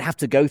 I didn't have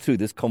to go through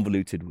this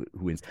convoluted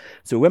wins.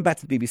 So we went back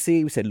to the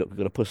BBC. We said, look, we've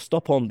got to put a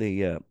stop on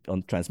the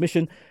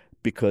transmission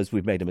because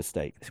we've made a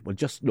mistake. They said, well,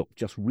 just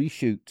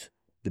reshoot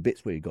the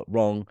bits where you got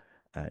wrong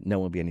No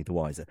one will be any the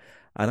wiser.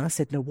 And I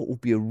said, no, what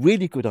would be a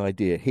really good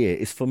idea here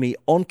is for me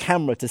on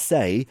camera to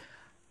say,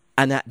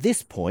 and at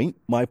this point,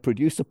 my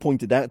producer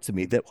pointed out to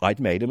me that I'd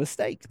made a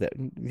mistake, that,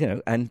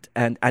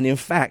 and in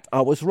fact,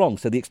 I was wrong.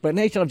 So the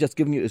explanation I've just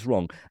given you is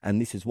wrong, and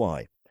this is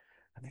why.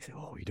 And they say,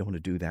 "Oh, you don't want to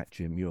do that,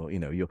 Jim.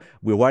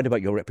 We're worried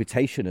about your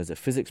reputation as a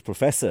physics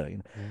professor."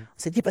 I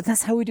said, "Yeah, but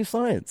that's how we do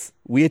science.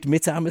 We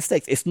admit our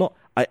mistakes. It's not.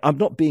 I'm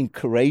not being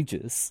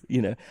courageous,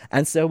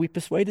 And so we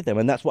persuaded them,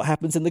 and that's what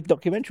happens in the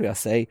documentary. I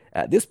say,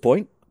 at this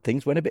point,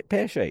 things went a bit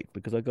pear-shaped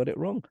because I got it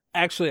wrong.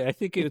 Actually, I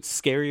think it's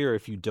scarier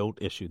if you don't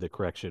issue the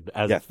correction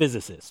as a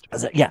physicist.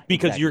 Because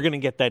exactly. You're going to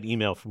get that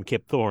email from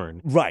Kip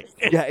Thorne. Right.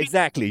 Yeah,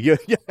 exactly. Yeah,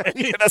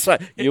 that's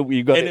right. You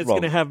got it wrong. And it's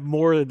going to have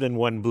more than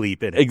one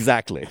bleep in it.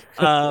 Exactly.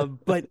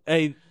 But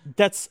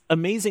that's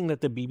amazing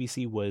that the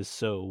BBC was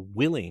so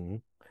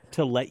willing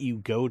to let you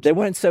go. They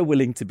weren't so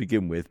willing to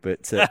begin with,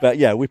 but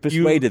yeah, we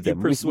persuaded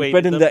them. We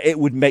persuaded them that it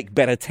would make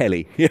better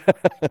telly.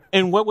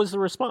 And what was the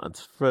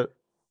response?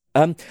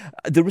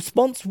 The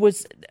response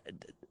was,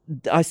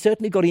 I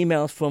certainly got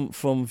emails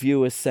from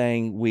viewers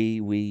saying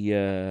we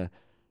are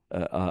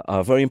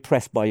very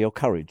impressed by your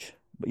courage,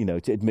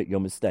 to admit your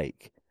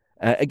mistake.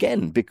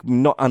 Again,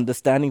 not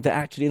understanding that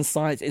actually in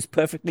science it's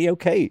perfectly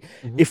okay.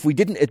 Mm-hmm. If we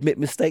didn't admit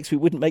mistakes, we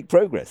wouldn't make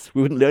progress.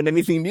 We wouldn't learn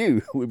anything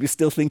new. We'd be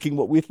still thinking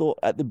what we thought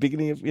at the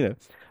beginning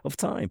of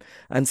time.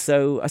 And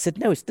so I said,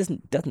 no, it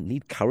doesn't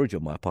need courage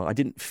on my part. I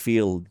didn't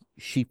feel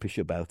sheepish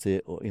about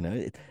it, or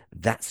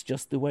that's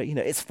just the way.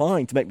 It's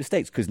fine to make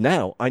mistakes because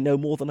now I know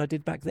more than I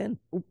did back then.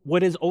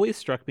 What has always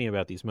struck me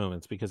about these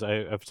moments, because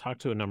I've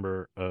talked to a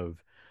number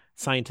of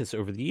scientists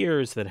over the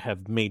years that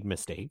have made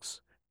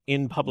mistakes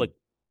in public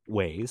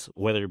ways,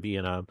 whether it be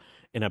in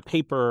a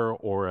paper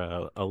or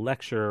a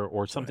lecture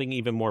or something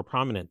even more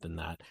prominent than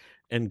that,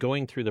 and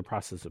going through the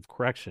process of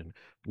correction.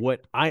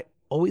 What I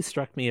always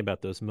struck me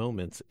about those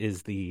moments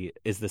is the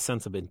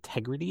sense of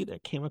integrity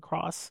that came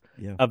across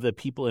of the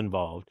people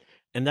involved.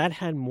 And that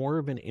had more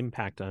of an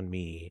impact on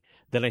me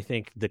than I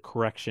think the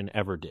correction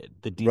ever did,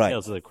 the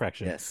details of the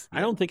correction. Yes.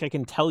 I don't think I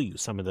can tell you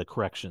some of the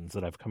corrections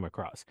that I've come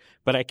across,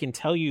 but I can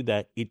tell you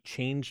that it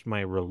changed my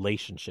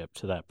relationship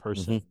to that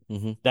person,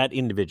 that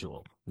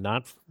individual,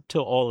 not to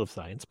all of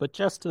science, but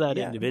just to that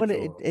individual.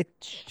 But it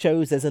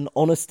shows there's an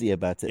honesty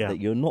about it, that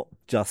you're not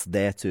just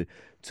there to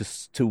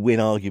win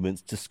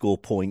arguments, to score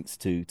points,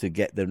 to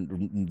get the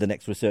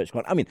next research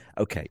grant. I mean,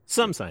 okay,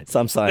 some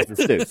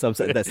scientists do.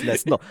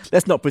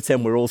 Let's not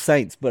pretend we're all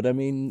saints. But I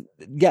mean,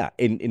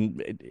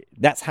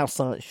 that's how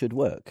science should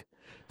work.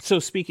 So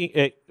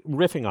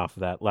riffing off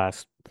of that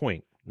last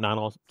point, not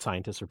all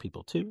scientists are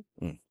people too.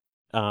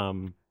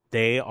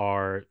 They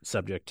are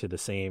subject to the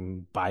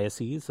same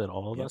biases that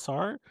all of us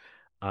are.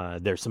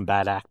 There's some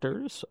bad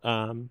actors.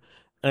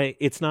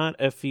 It's not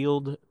a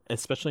field,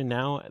 especially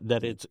now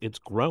that it's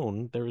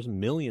grown. There's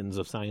millions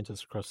of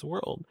scientists across the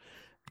world.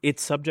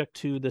 It's subject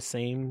to the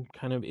same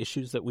kind of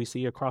issues that we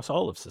see across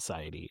all of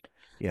society.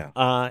 Yeah.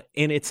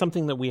 And it's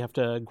something that we have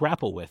to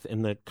grapple with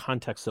in the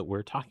context that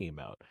we're talking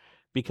about,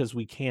 because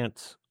we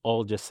can't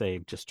all just say,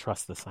 just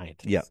trust the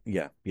scientists.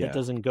 Yeah. It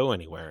doesn't go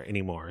anywhere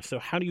anymore. So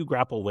how do you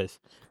grapple with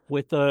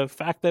the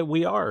fact that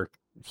we are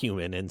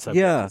human and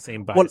subject to the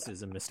same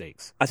biases and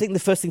mistakes? I think the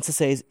first thing to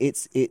say is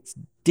it's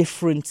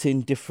different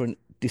in different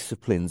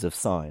disciplines of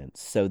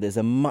science. So there's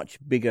a much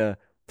bigger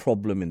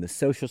problem in the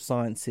social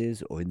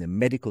sciences or in the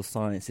medical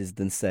sciences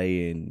than,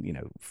 say,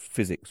 in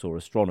physics or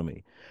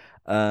astronomy.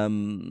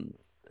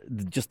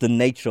 Just the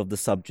nature of the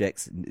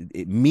subjects,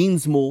 it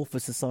means more for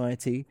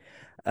society.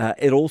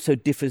 It also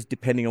differs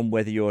depending on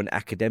whether you're an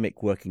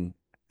academic working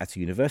at a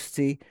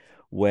university,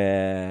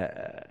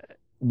 where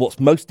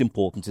what's most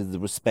important is the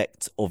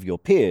respect of your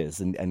peers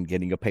and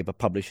getting your paper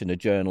published in a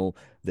journal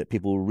that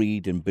people will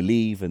read and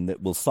believe and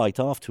that will cite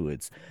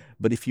afterwards.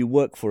 But if you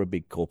work for a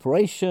big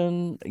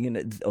corporation,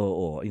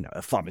 or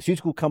a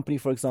pharmaceutical company,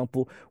 for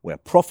example, where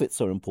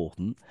profits are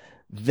important,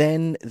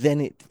 then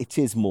it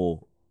is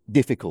more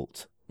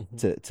difficult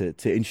to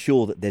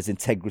ensure that there's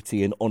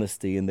integrity and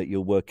honesty and that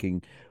you're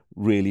working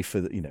really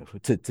for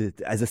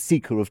as a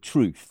seeker of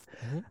truth.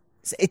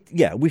 So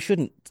we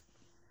shouldn't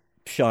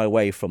shy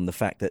away from the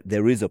fact that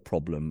there is a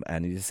problem,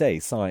 and as you say,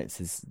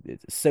 science is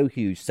so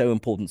huge, so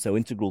important, so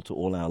integral to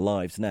all our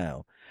lives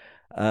now.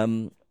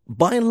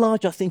 By and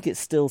large, I think it's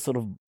still sort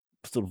of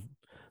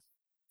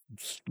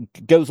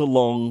goes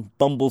along,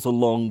 bumbles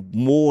along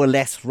more or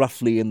less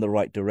roughly in the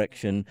right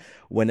direction.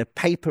 When a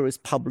paper is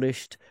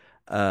published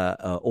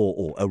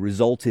or a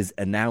result is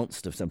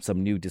announced of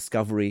some new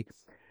discovery,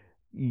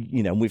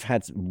 and we've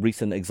had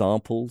recent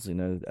examples,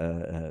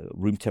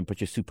 room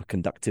temperature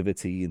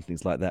superconductivity and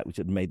things like that, which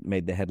have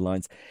made the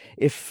headlines.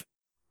 If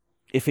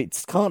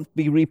it can't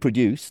be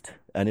reproduced,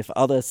 and if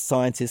other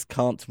scientists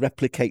can't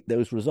replicate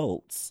those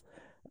results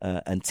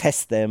and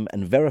test them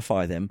and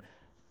verify them,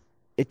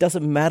 it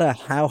doesn't matter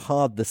how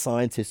hard the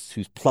scientist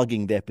who's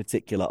plugging their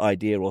particular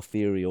idea or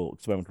theory or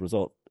experimental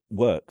result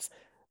works.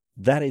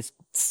 That is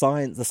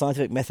science. The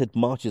scientific method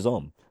marches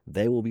on.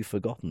 They will be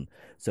forgotten.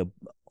 So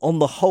on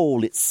the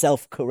whole, it's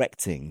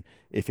self-correcting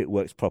if it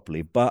works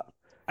properly. But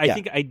I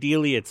think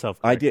ideally it's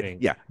self-correcting.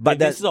 Yeah, but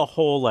this is a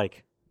whole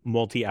like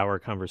multi-hour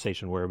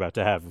conversation we're about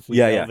to have if we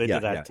delve into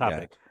that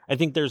topic. I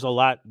think there's a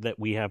lot that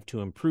we have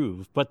to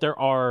improve, but there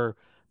are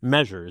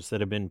measures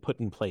that have been put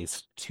in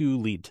place to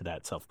lead to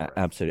that self-correction.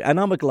 Absolutely. And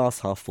I'm a glass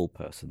half full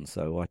person,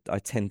 so I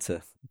tend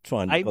to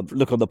try and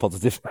look on the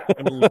positive.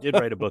 I mean, you did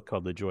write a book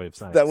called The Joy of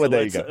Science.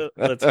 There you go.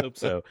 Let's hope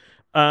so.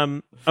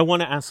 I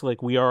want to ask,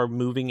 like, we are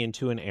moving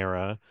into an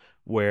era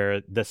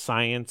where the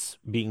science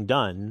being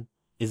done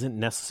isn't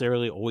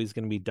necessarily always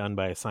going to be done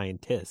by a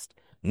scientist.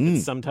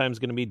 It's sometimes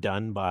going to be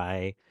done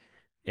by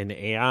an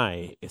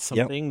AI. It's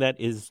something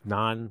that is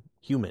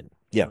non-human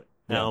in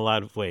a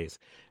lot of ways.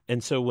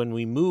 And so when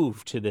we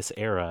move to this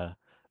era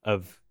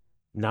of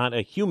not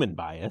a human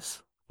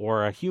bias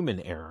or a human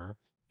error,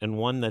 and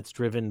one that's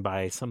driven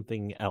by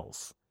something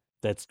else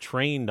that's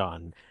trained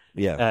on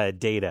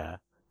data,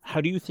 how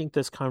do you think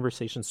this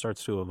conversation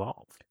starts to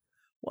evolve?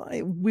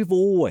 Well, we've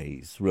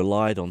always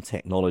relied on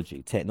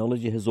technology.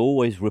 Technology has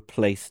always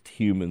replaced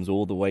humans,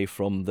 all the way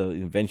from the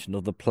invention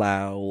of the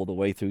plow, all the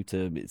way through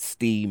to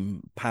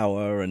steam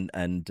power, and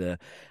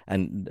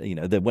you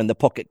know, when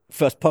the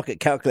first pocket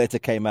calculator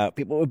came out,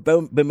 people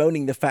were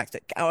bemoaning the fact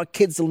that our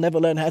kids will never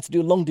learn how to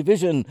do long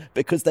division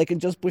because they can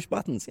just push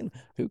buttons. You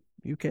know,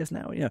 who cares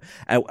now? You know,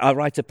 I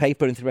write a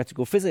paper in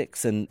theoretical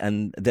physics,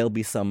 and there'll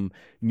be some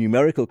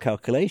numerical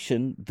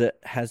calculation that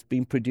has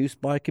been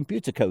produced by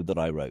computer code that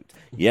I wrote.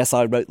 Yes,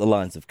 I wrote the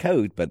lines of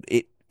code, but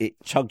it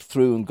chugged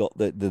through and got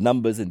the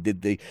numbers and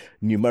did the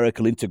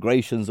numerical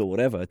integrations or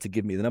whatever to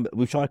give me the number,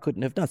 which I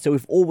couldn't have done. So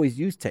we've always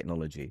used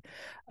technology.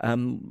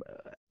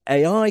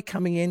 AI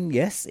coming in,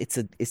 yes,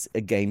 it's a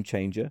game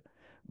changer,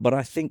 but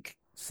I think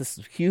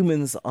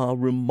humans are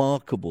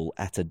remarkable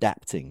at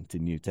adapting to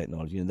new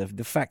technology. And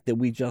the fact that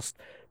we just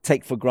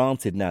take for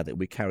granted now that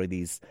we carry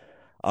these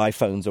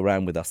iPhones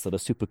around with us that are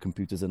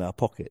supercomputers in our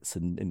pockets,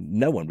 and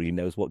no one really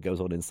knows what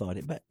goes on inside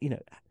it. But, you know,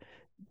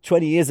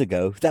 20 years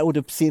ago, that would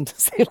have seemed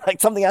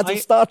like something out of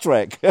Star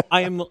Trek.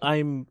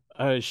 I'm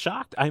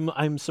shocked.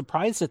 I'm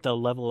surprised at the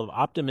level of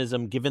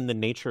optimism given the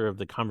nature of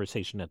the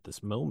conversation at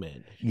this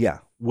moment. Yeah.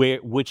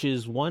 Which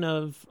is one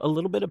of a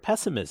little bit of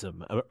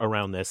pessimism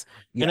around this.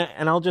 Yeah.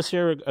 And I'll just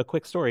share a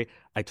quick story.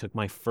 I took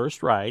my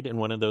first ride in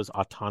one of those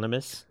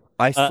autonomous...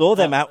 I saw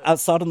them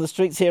outside on the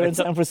streets here in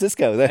San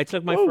Francisco. I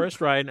took my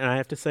first ride, and I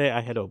have to say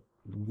I had a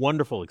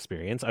wonderful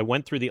experience. I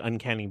went through the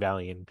uncanny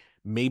valley in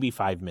maybe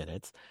 5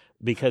 minutes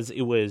because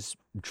it was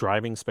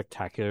driving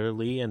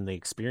spectacularly, and the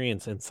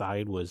experience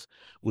inside was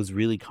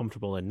really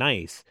comfortable and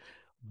nice.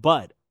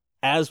 But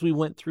as we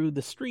went through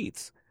the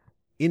streets,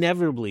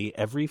 inevitably,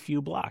 every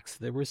few blocks,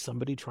 there was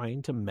somebody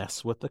trying to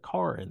mess with the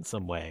car in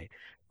some way.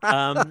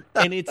 And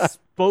it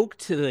spoke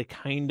to the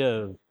kind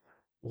of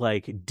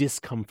like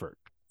discomfort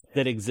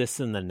that exists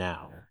in the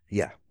now.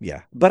 Yeah.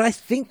 But I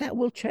think that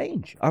will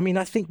change. I mean,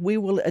 I think we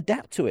will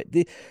adapt to it.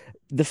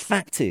 The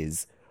fact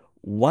is,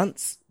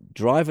 once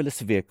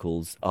driverless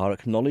vehicles are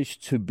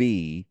acknowledged to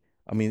be,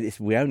 I mean,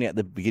 we're only at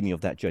the beginning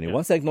of that journey. Yeah.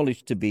 Once they're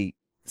acknowledged to be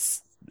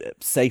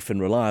safe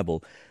and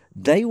reliable,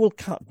 they will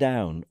cut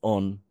down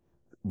on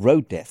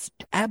road deaths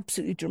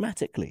absolutely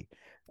dramatically.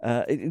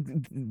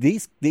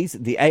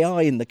 The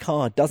AI in the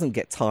car doesn't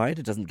get tired,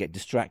 it doesn't get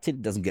distracted,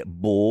 it doesn't get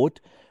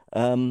bored.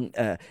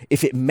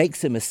 If it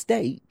makes a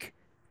mistake,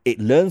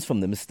 it learns from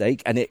the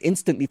mistake, and it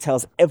instantly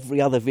tells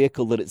every other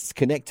vehicle that it's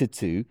connected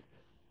to,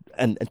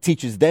 and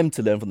teaches them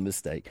to learn from the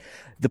mistake.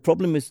 The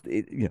problem is,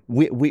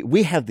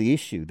 we have the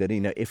issue that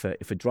if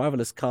a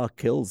driverless car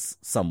kills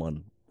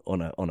someone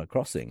on a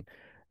crossing,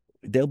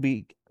 there'll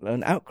be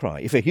an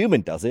outcry. If a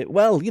human does it,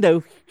 well,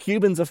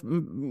 humans are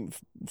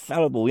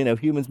fallible.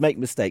 Humans make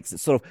mistakes.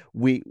 It's sort of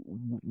we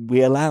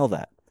allow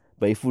that.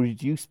 But if we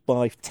reduce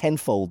by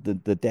tenfold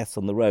the deaths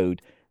on the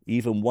road,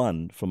 even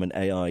one from an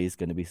AI is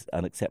going to be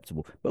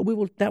unacceptable. But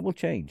that will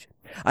change.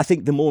 I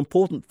think the more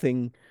important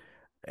thing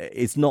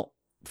is not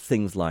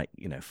things like,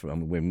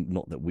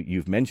 not that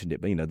you've mentioned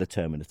it, but,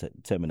 the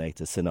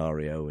Terminator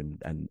scenario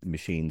and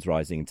machines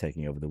rising and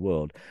taking over the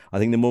world. I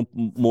think the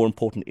more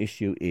important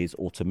issue is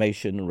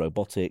automation,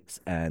 robotics,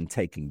 and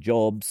taking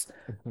jobs.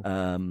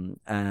 And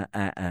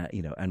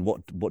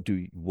what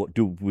do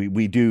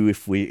we do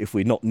if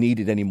we're not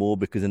needed anymore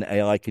because an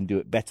AI can do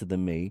it better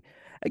than me?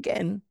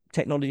 Again,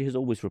 technology has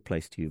always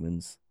replaced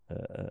humans.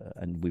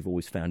 And we've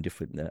always found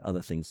different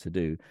other things to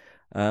do.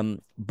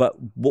 But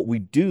what we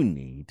do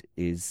need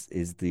is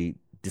the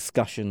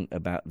discussion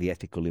about the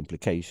ethical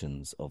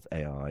implications of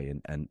AI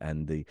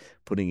and the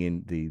putting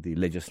in the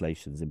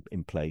legislations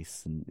in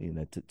place,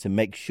 and to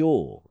make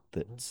sure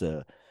that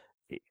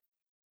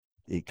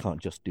it can't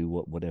just do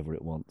whatever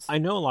it wants. I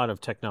know a lot of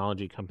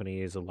technology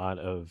companies, a lot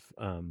of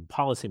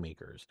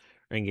policymakers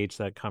are engaged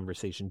in that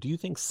conversation. Do you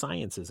think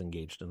science is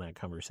engaged in that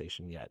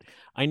conversation yet?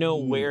 I know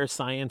where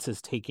science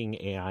is taking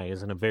AI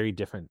is in a very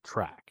different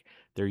track.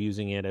 They're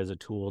using it as a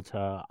tool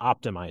to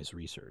optimize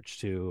research,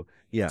 to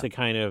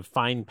kind of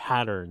find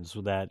patterns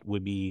that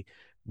would be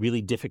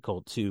really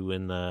difficult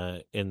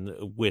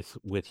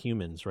with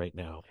humans right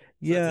now.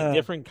 So it's a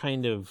different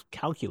kind of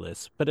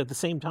calculus, but at the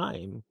same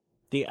time,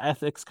 the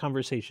ethics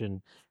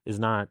conversation is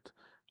not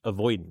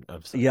avoidant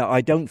of science. Yeah,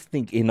 I don't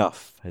think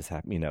enough has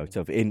happened.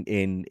 So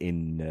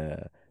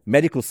in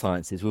medical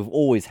sciences, we've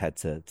always had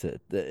to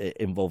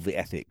involve the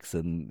ethics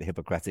and the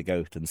Hippocratic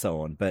Oath and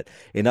so on. But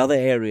in other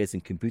areas,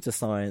 in computer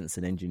science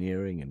and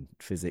engineering and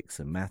physics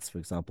and maths, for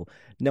example,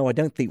 no, I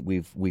don't think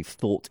we've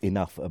thought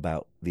enough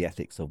about the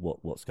ethics of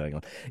what's going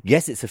on.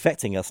 Yes, it's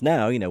affecting us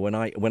now. When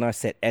I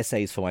set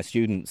essays for my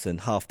students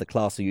and half the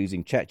class are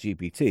using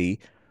ChatGPT.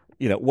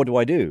 What do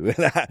I do?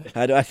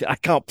 I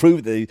can't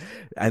prove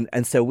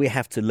and so we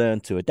have to learn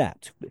to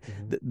adapt.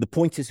 Mm-hmm. The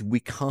point is, we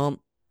can't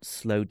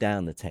slow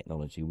down the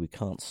technology. We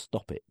can't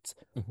stop it,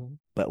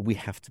 but we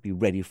have to be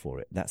ready for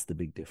it. That's the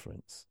big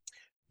difference.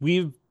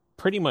 We've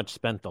pretty much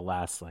spent the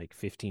last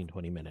 15,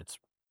 20 minutes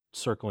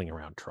circling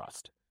around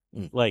trust.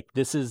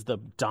 This is the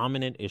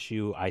dominant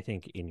issue, I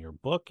think, in your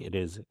book. It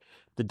is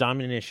the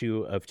dominant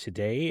issue of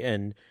today.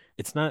 And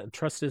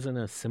trust isn't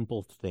a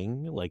simple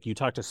thing. You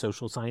talk to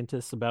social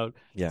scientists about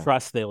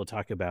trust, they will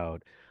talk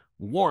about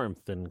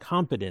warmth and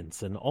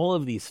competence and all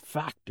of these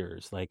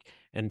factors.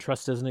 And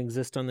trust doesn't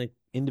exist on the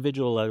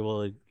individual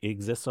level. It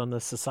exists on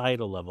the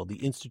societal level,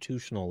 the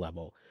institutional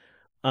level.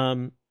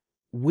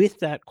 With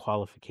that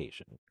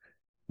qualification,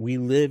 we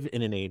live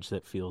in an age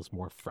that feels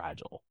more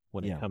fragile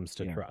when it comes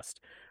to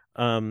trust.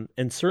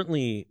 And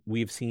certainly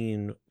we've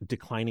seen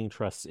declining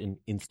trust in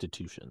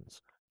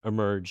institutions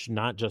emerge,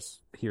 not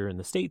just here in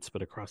the States,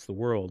 but across the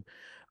world.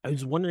 I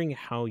was wondering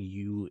how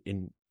you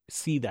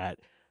see that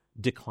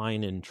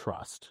decline in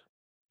trust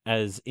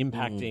as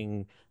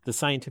impacting the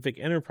scientific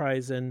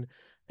enterprise, and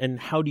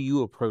how do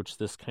you approach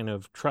this kind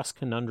of trust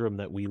conundrum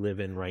that we live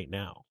in right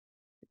now?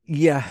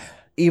 Yeah,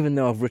 even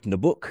though I've written a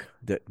book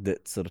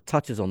that sort of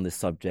touches on this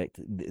subject,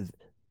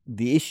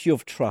 the issue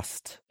of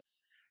trust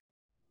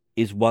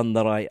is one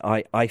that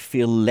I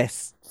feel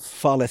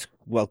far less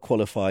well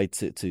qualified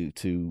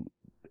to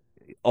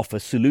offer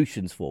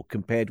solutions for,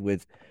 compared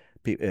with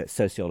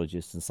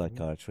sociologists and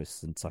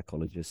psychiatrists and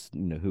psychologists,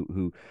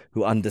 who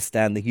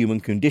understand the human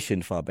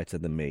condition far better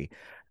than me.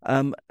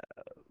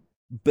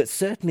 But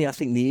certainly, I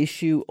think the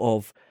issue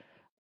of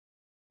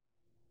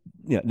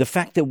the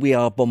fact that we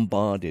are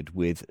bombarded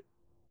with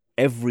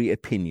every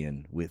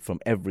opinion from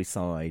every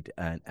side,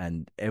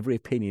 and every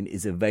opinion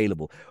is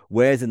available.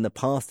 Whereas in the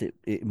past,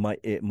 it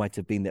might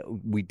have been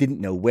that we didn't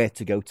know where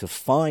to go to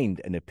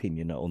find an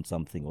opinion on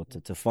something, or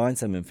to find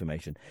some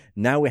information.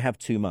 Now we have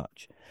too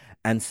much.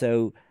 And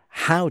so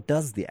how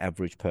does the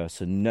average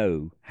person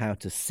know how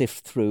to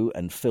sift through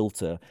and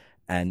filter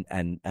and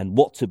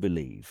what to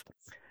believe?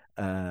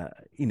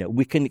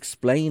 We can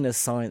explain as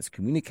science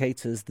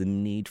communicators the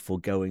need for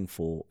going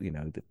for,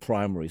 the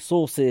primary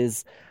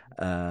sources,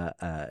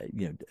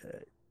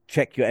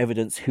 check your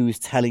evidence. Who's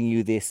telling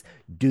you this?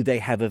 Do they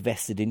have a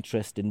vested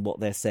interest in what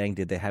they're saying?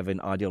 Did they have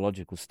an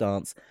ideological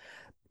stance?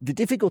 The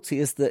difficulty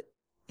is that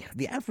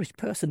the average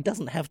person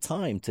doesn't have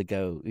time to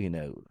go,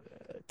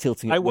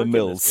 tilting at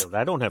windmills.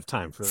 I don't have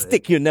time for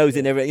stick your nose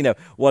in every,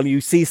 while you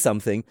see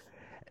something.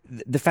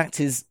 The fact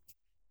is,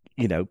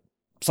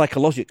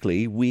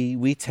 psychologically,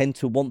 we tend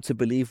to want to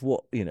believe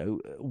what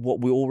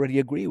we already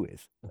agree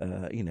with,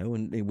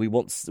 and we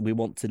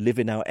want to live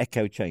in our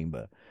echo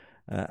chamber,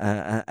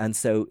 and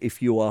so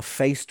if you are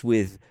faced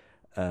with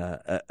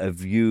a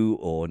view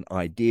or an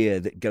idea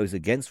that goes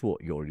against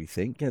what you already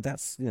think,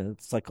 that's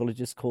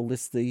psychologists call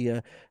this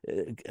the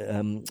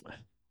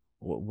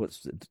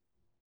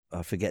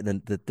I forget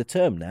the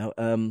term now.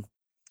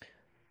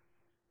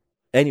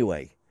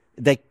 Anyway,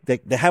 they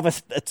have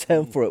a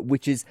term for it,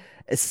 which is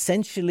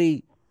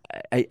essentially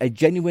a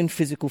genuine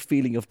physical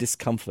feeling of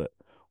discomfort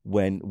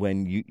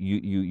when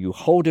you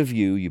hold a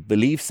view, you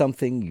believe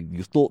something,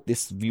 you thought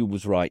this view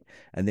was right,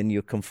 and then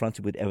you're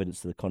confronted with evidence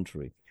to the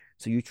contrary.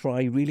 So you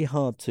try really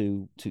hard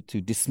to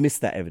dismiss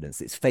that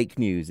evidence. It's fake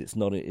news. It's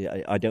not.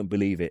 I don't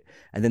believe it.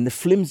 And then the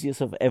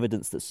flimsiest of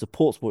evidence that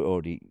supports what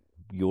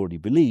you already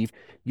believe,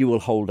 you will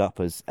hold up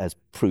as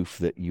proof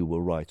that you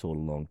were right all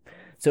along.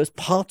 So it's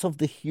part of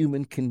the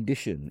human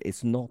condition.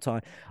 It's not.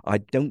 I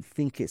don't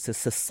think it's a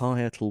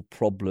societal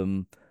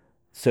problem.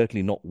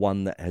 Certainly not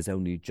one that has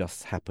only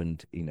just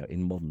happened,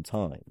 in modern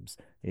times.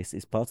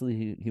 It's part of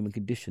the human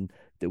condition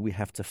that we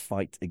have to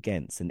fight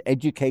against, and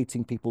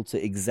educating people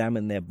to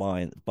examine their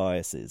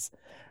biases,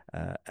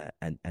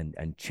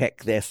 and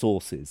check their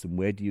sources, and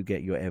where do you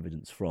get your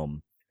evidence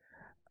from.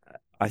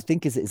 I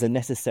think is a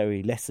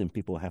necessary lesson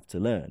people have to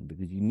learn,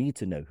 because you need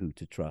to know who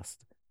to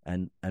trust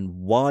and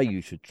why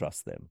you should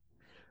trust them.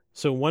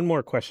 So one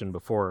more question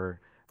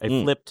before I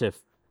flip to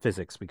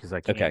physics, because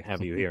I can't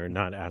have you here and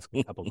not ask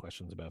a couple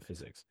questions about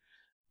physics.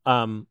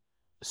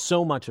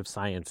 So much of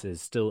science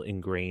is still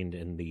ingrained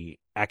in the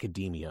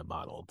academia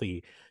model,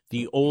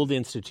 the old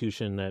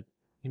institution that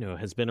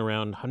has been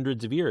around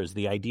hundreds of years.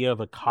 The idea of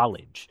a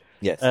college,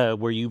 yes,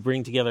 where you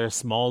bring together a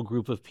small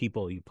group of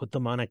people, you put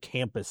them on a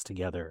campus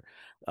together,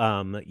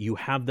 you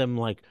have them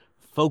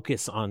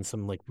focus on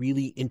some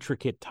really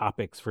intricate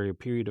topics for a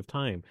period of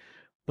time.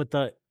 But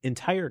the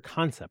entire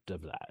concept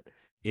of that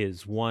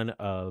is one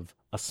of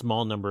a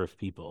small number of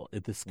people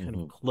at this kind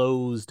of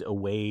closed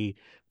away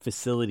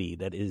facility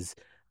that is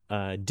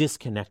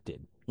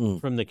disconnected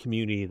from the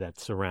community that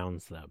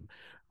surrounds them.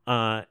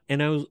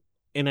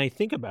 And I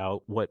think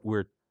about what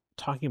we're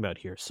talking about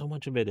here. So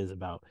much of it is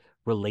about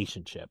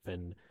relationship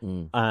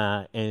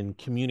and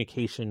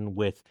communication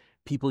with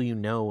people you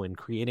know and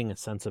creating a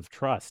sense of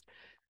trust.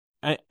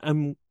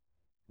 I'm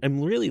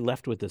really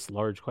left with this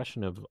large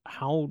question of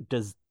how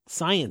does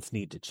science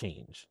need to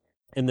change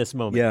in this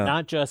moment? Yeah.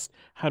 Not just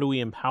how do we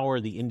empower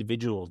the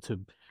individual to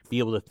be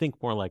able to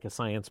think more like a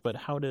science, but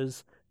how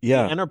does the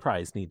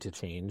enterprise need to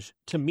change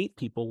to meet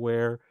people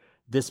where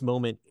this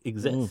moment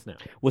exists now?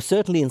 Well,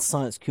 certainly in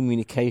science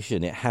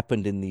communication, it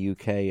happened in the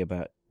UK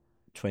about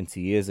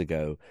 20 years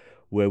ago,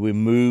 where we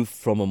moved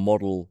from a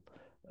model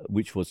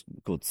which was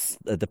called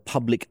the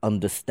public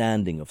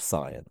understanding of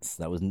science.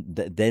 That was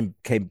then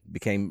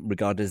became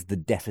regarded as the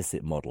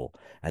deficit model,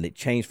 and it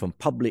changed from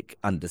public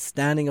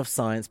understanding of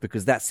science,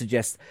 because that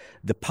suggests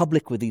the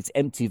public with these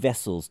empty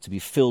vessels to be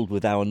filled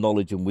with our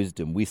knowledge and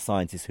wisdom, we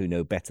scientists who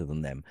know better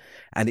than them,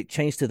 and it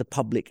changed to the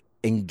public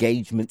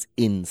engagement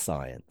in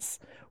science,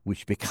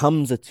 which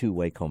becomes a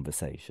two-way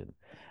conversation.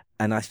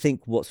 And I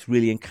think what's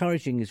really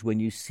encouraging is when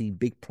you see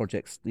big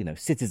projects,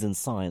 citizen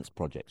science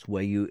projects,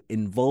 where you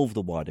involve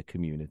the wider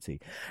community.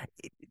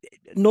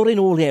 Not in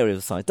all areas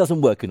of science. It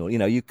doesn't work in all.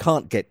 You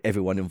can't get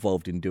everyone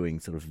involved in doing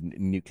sort of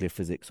nuclear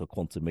physics or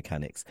quantum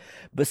mechanics.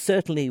 But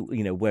certainly,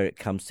 where it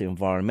comes to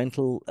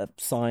environmental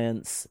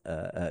science,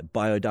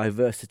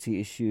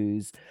 biodiversity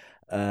issues,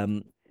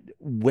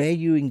 where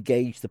you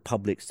engage the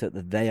public so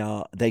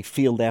that they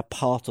feel they're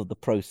part of the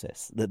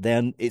process,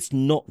 that it's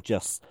not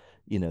just,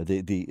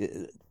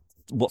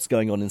 what's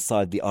going on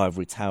inside the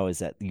ivory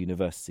towers at the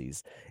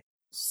universities.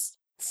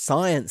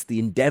 Science, the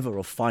endeavor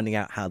of finding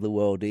out how the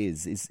world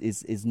is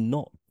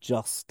not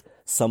just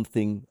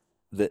something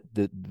that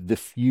the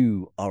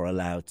few are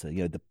allowed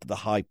to, the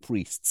high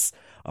priests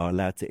are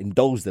allowed to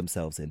indulge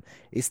themselves in.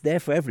 It's there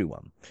for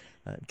everyone.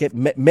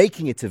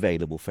 Making it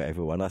available for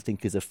everyone, I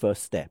think, is a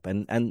first step,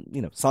 and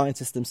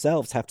scientists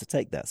themselves have to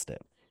take that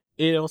step.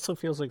 It also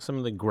feels like some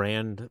of the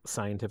grand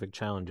scientific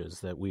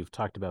challenges that we've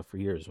talked about for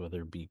years,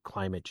 whether it be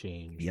climate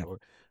change, or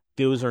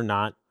those are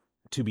not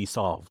to be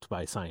solved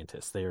by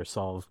scientists. They are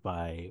solved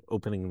by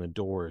opening the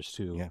doors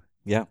to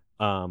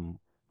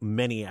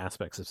many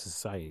aspects of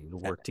society to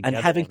work together.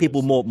 And having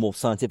people more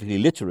scientifically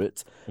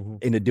literate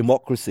in a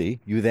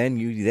democracy, you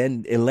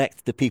then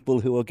elect the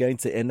people who are going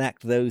to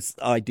enact those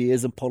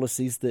ideas and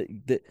policies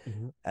that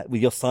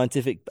with your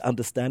scientific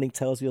understanding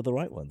tells you're the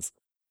right ones.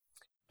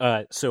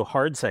 So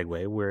hard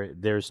segue, where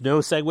there's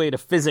no segue to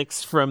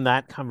physics from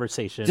that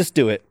conversation. Just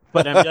do it.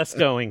 But I'm just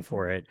going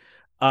for it.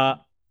 I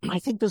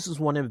think this is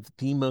one of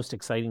the most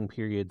exciting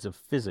periods of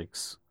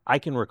physics I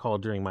can recall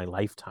during my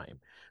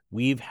lifetime.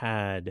 We've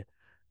had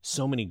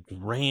so many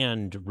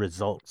grand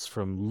results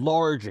from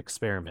large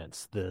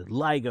experiments. The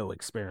LIGO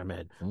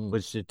experiment,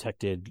 which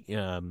detected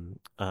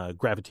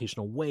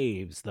gravitational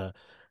waves. The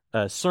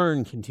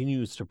CERN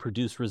continues to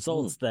produce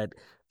results that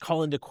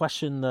call into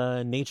question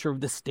the nature of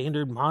the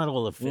standard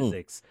model of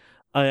physics.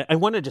 I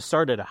wanted to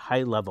start at a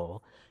high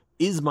level.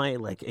 Is my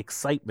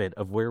excitement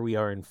of where we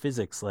are in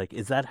physics,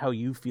 is that how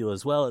you feel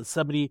as well as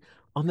somebody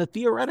on the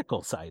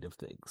theoretical side of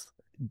things?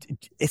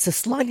 It's a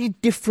slightly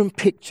different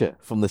picture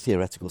from the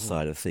theoretical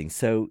side of things.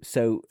 So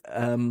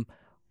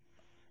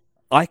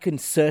I can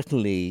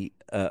certainly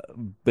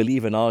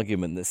believe an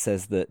argument that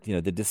says that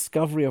the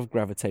discovery of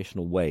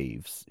gravitational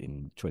waves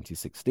in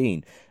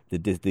 2016,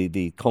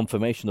 the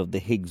confirmation of the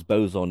Higgs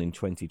boson in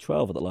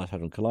 2012 at the Large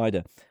Hadron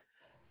Collider,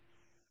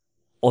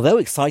 although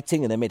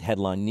exciting and they made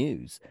headline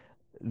news,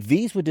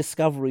 these were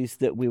discoveries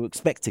that we were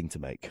expecting to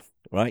make,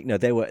 right?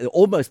 They were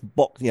almost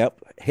boxed.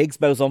 Higgs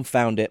boson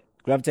found it.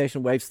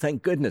 Gravitational waves,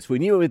 thank goodness. We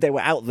knew they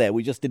were out there.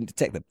 We just didn't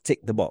detect them.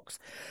 Tick the box.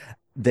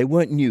 They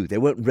weren't new. They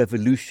weren't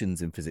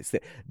revolutions in physics.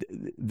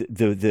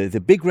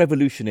 The big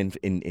revolution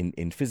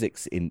in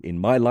physics in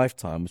my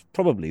lifetime was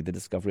probably the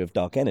discovery of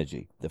dark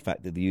energy, the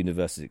fact that the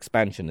universe's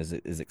expansion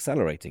is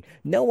accelerating.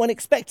 No one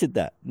expected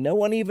that. No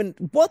one even,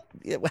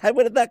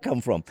 where did that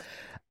come from?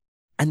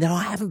 And there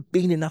haven't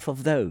been enough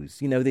of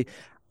those.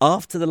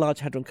 After the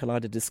Large Hadron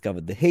Collider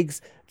discovered the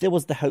Higgs, there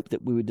was the hope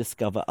that we would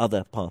discover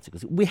other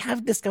particles. We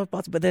have discovered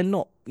particles, but they're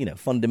not,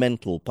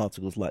 fundamental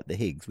particles like the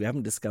Higgs. We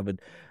haven't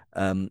discovered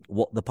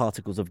what the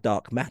particles of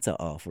dark matter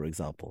are, for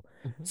example.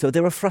 So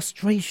there are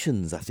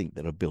frustrations, I think,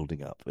 that are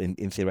building up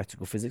in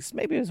theoretical physics,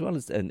 maybe as well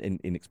as in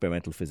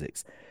experimental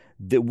physics,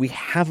 that we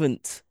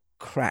haven't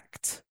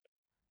cracked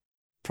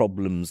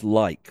problems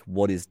like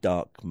what is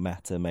dark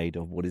matter made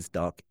of, what is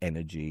dark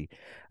energy.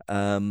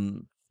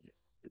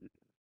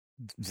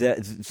 There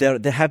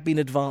have been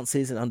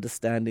advances in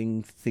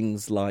understanding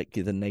things like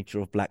the nature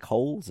of black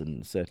holes,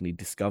 and certainly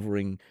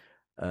discovering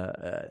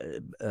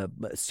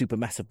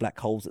supermassive black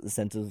holes at the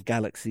centers of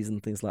galaxies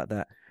and things like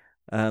that.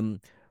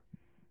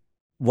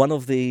 One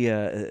of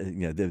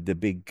the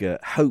big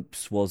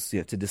hopes was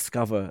to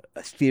discover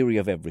a theory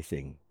of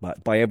everything.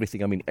 By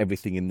everything, I mean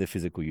everything in the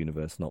physical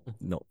universe, not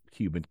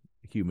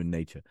human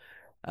nature.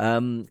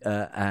 And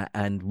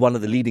one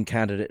of the leading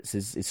candidates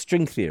is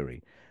string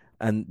theory.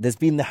 And there's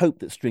been the hope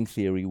that string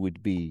theory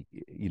would be,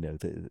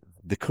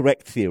 the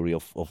correct theory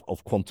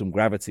of quantum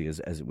gravity,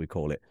 as we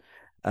call it.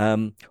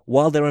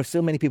 While there are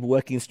still many people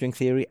working in string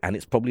theory, and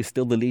it's probably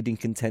still the leading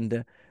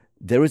contender,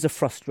 there is a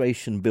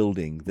frustration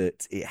building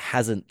that it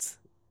hasn't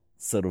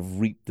sort of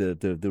reaped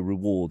the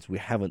rewards. We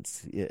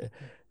haven't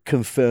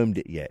confirmed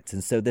it yet.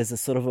 And so there's a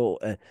sort of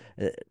a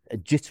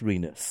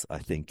jitteriness, I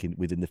think,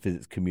 within the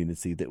physics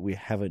community that we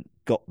haven't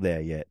got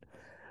there yet.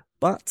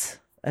 But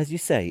as you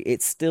say,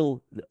 it's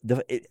still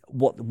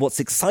what's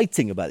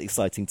exciting about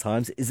exciting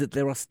times is that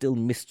there are still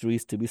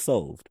mysteries to be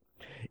solved.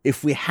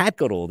 If we had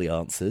got all the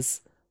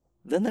answers,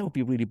 then that would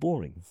be really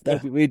boring. That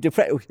would be really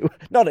depressing.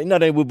 Not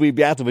only would we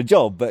be out of a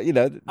job, but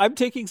I'm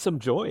taking some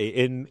joy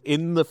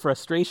in the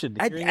frustration,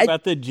 hearing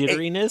about the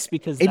jitteriness,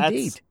 because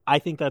I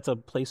think that's a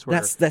place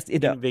where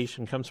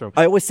innovation comes from.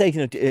 I always say,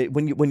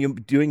 when you're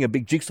doing a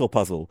big jigsaw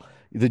puzzle,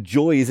 the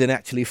joy is in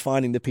actually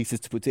finding the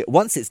pieces to put it.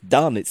 Once it's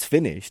done, it's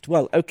finished.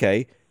 Well,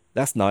 okay,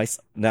 that's nice.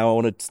 Now I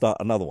want to start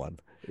another one.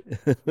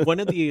 One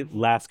of the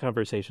last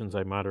conversations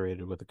I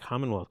moderated with the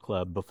Commonwealth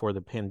Club before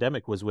the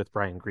pandemic was with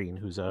Brian Greene,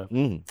 who's a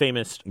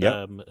famous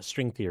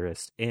string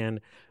theorist.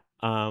 And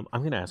I'm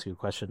going to ask you a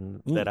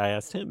question that I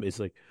asked him. Is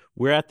like,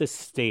 we're at this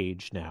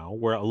stage now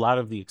where a lot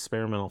of the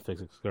experimental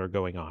physics that are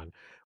going on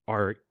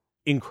are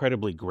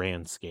incredibly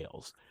grand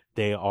scales.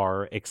 They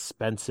are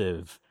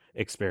expensive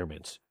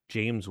experiments.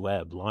 James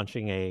Webb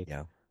launching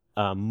a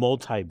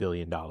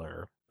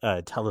multi-billion-dollar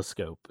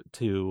telescope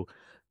to,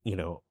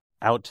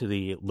 out to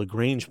the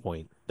Lagrange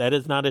point. That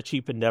is not a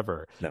cheap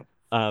endeavor.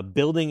 No.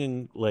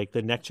 Building like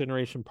the next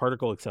generation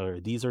particle accelerator,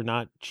 these are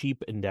not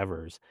cheap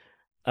endeavors.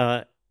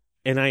 And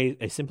I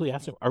simply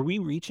asked him, are we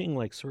reaching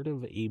like sort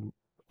of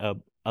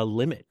a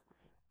limit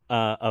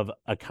of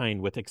a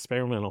kind with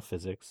experimental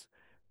physics?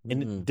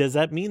 And does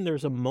that mean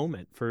there's a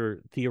moment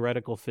for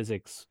theoretical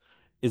physics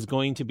is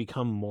going to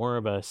become more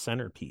of a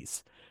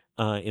centerpiece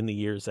in the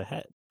years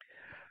ahead?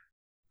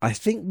 I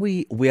think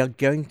we are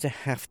going to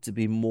have to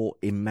be more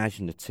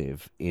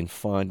imaginative in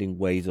finding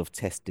ways of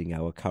testing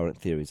our current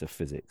theories of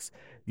physics.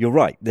 You're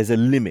right, there's a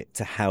limit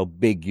to how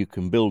big you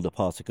can build a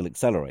particle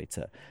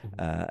accelerator.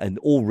 And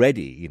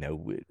already,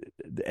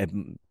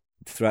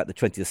 throughout the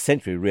 20th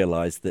century,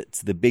 realized that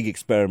the big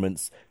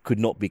experiments could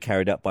not be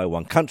carried out by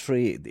one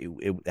country.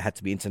 It had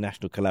to be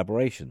international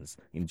collaborations,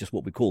 just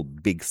what we call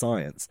big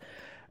science.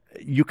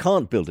 You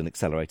can't build an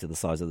accelerator the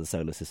size of the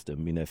solar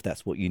system, if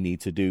that's what you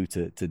need to do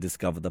to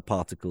discover the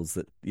particles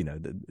that,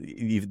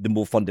 the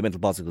more fundamental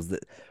particles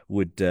that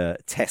would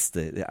test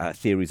the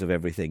theories of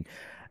everything.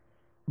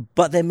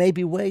 But there may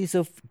be ways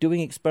of doing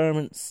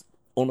experiments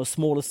on a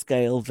smaller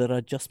scale that are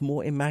just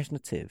more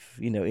imaginative,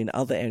 in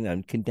other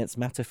areas, condensed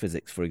matter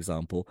physics, for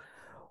example,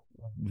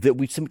 that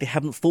we simply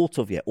haven't thought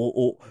of yet,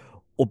 or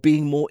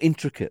being more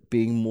intricate,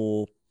 being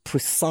more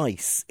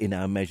precise in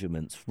our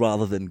measurements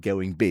rather than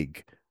going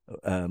big.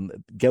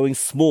 Going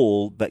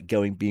small, but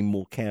being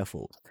more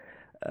careful.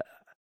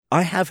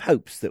 I have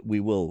hopes that we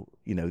will.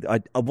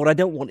 What I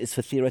don't want is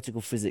for theoretical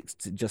physics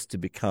to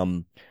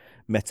become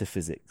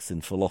metaphysics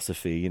and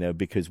philosophy.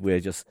 Because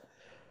we're just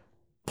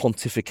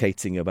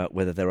pontificating about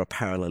whether there are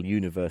parallel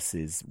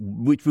universes,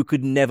 which we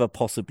could never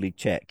possibly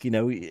check.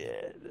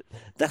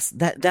 That's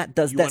not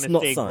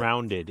stay science.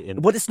 Grounded in.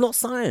 But it's not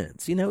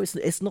science.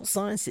 It's not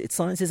science.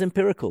 Science is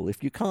empirical.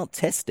 If you can't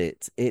test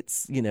it,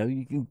 it's you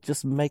can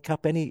just make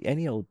up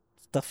any old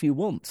stuff you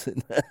want.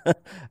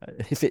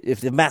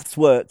 If the maths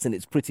works and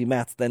it's pretty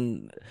maths,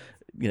 then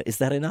is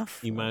that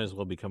enough? You might as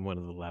well become one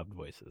of the loud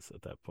voices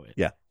at that point.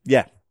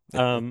 Yeah.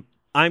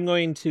 I'm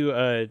going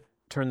to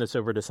turn this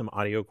over to some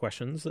audio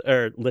questions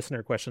or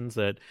listener questions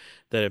that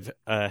have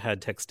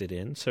had texted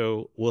in.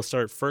 So we'll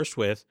start first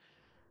with,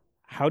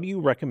 how do you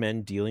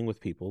recommend dealing with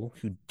people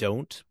who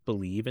don't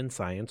believe in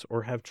science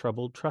or have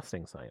trouble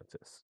trusting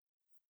scientists?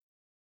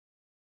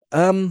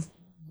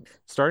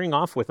 Starting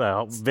off with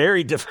a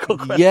very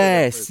difficult question.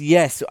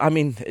 Yes. I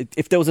mean,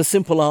 if there was a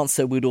simple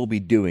answer, we'd all be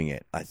doing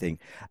it, I think.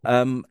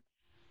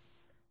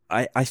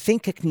 I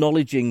think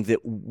acknowledging that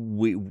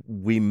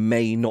we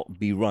may not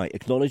be right,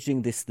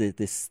 acknowledging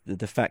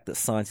the fact that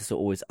scientists are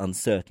always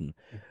uncertain.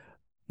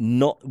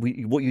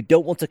 What you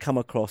don't want to come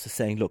across is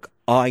saying, look,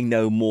 I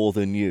know more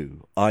than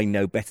you. I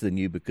know better than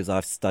you because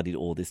I've studied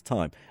all this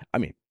time. I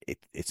mean,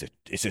 it's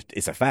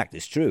a fact.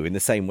 It's true. In the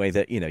same way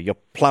that your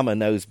plumber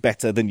knows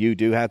better than you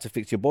do how to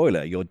fix your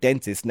boiler. Your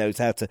dentist knows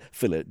how to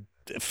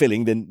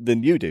filling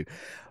than you do.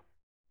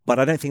 But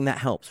I don't think that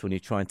helps when you're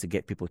trying to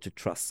get people to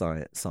trust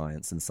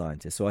science and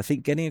scientists. So I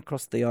think getting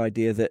across the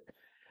idea that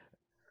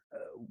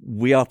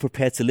we are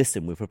prepared to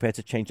listen, we're prepared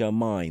to change our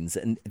minds,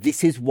 and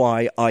this is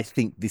why I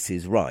think this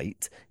is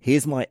right.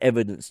 Here's my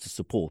evidence to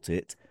support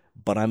it,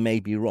 but I may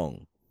be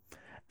wrong.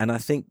 And I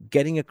think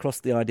getting across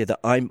the idea that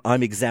I'm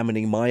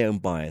examining my own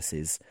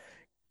biases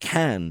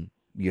can,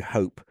 you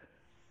hope,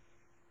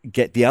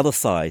 get the other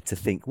side to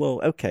think,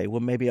 well, okay,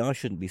 well, maybe I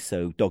shouldn't be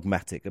so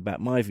dogmatic about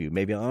my view.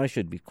 Maybe I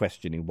should be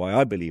questioning why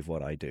I believe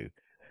what I do.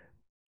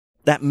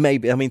 That may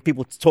be,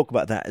 people talk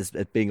about that as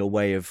being a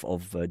way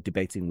of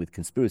debating with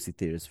conspiracy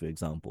theorists, for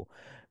example.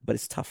 But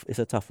it's tough. It's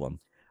a tough one.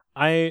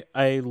 I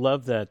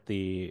love that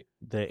the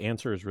the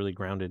answer is really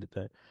grounded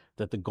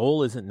that the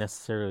goal isn't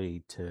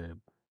necessarily to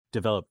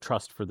develop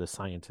trust for the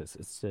scientists;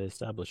 it's to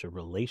establish a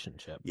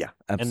relationship. Yeah,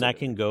 And that absolutely.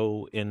 can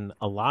go in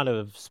a lot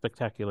of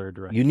spectacular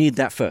directions. You need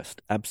that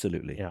first.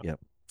 Absolutely. Yeah.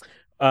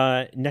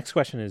 Yeah. Next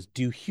question is: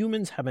 do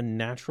humans have a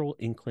natural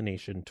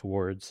inclination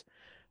towards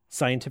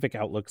scientific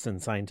outlooks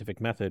and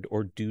scientific method,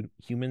 or do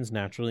humans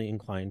naturally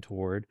incline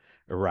toward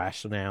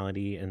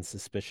irrationality and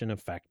suspicion of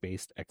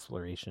fact-based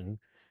exploration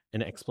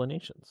and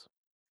explanations?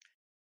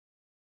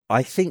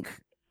 I think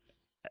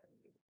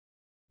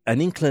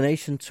an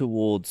inclination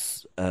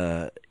towards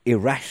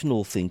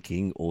irrational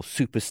thinking or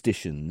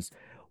superstitions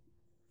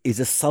is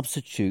a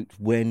substitute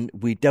when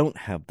we don't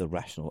have the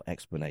rational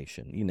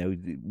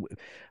explanation.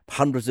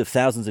 Hundreds of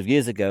thousands of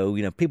years ago,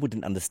 people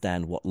didn't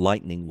understand what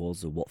lightning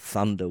was or what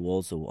thunder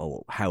was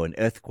or how an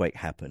earthquake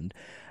happened.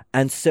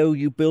 And so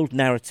you build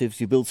narratives,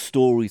 you build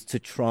stories to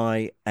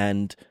try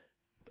and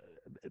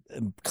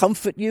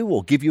comfort you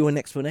or give you an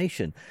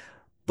explanation.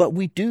 But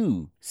we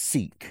do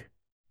seek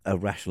a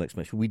rational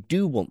explanation. We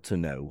do want to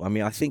know. I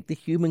mean, I think the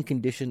human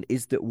condition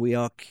is that we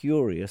are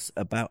curious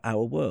about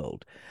our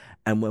world.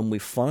 And when we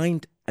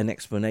find an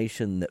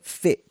explanation that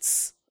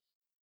fits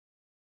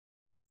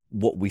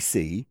what we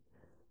see,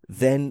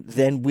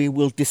 then we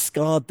will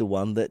discard the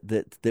one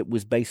that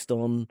was based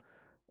on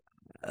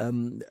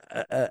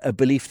a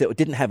belief that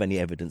didn't have any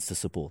evidence to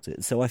support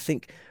it. So I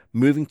think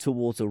moving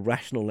towards a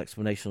rational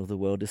explanation of the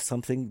world is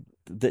something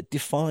that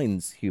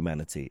defines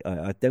humanity.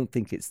 I don't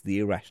think it's the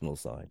irrational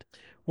side.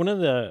 One of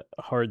the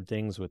hard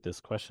things with this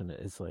question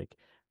is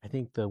I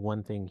think the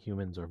one thing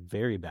humans are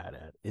very bad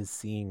at is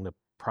seeing the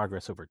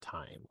progress over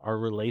time. Our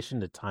relation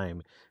to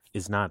time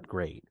is not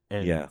great.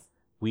 And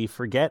we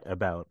forget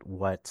about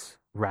what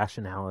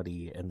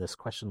rationality and this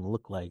question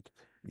looked like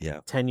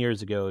 10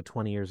 years ago,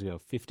 20 years ago,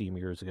 50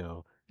 years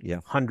ago,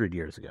 100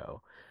 years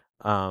ago.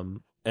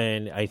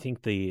 And I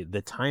think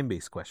the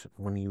time-based question,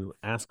 when you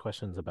ask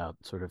questions about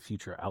sort of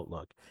future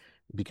outlook,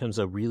 becomes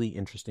a really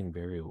interesting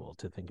variable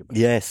to think about.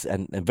 Yes,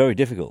 and very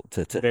difficult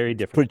to very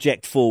difficult.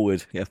 Project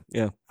forward.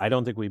 Yeah. I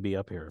don't think we'd be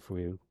up here if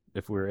we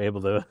were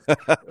able to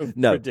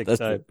no, predict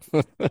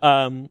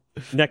time.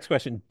 Next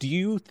question. Do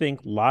you think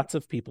lots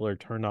of people are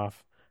turned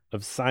off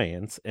of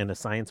science and a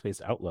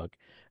science-based outlook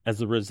as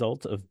a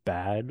result of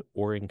bad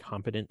or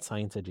incompetent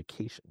science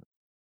education?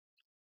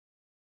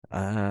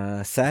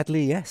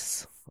 Sadly,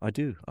 yes, I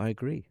do. I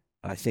agree.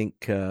 I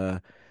think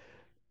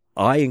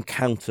I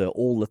encounter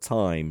all the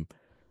time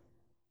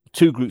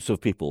two groups of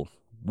people.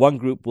 One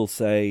group will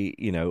say,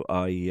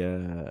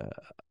 I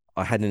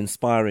had an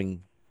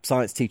inspiring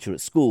science teacher at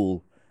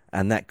school,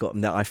 and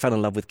I fell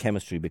in love with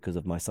chemistry because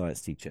of my science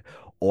teacher,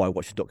 or I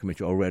watched a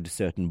documentary or read a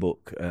certain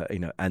book,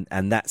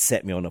 and that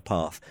set me on a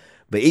path.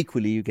 But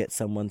equally, you get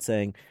someone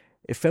saying,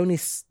 if only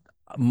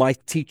my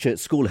teacher at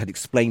school had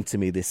explained to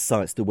me this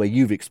science the way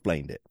you've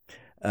explained it.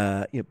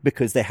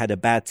 Because they had a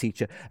bad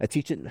teacher,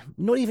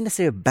 not even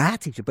necessarily a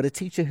bad teacher, but a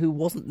teacher who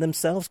wasn't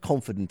themselves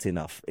confident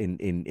enough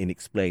in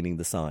explaining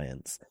the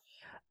science.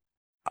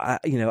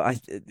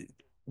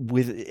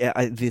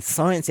 The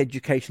science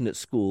education at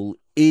school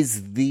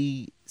is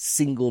the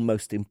single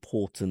most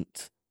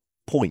important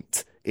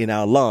point in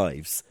our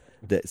lives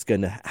that's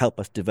going to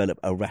help us develop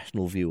a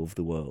rational view of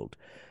the world.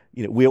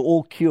 We're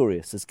all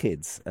curious as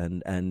kids,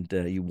 and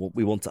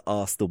we want to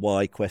ask the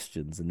why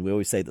questions. And we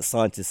always say that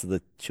scientists are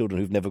the children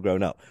who've never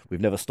grown up.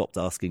 We've never stopped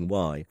asking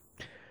why.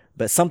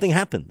 But something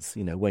happens,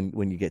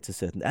 when you get to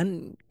certain.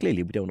 And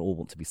clearly, we don't all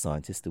want to be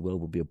scientists. The world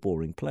will be a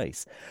boring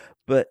place.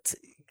 But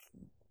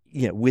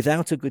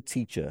without a good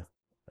teacher,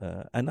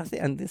 and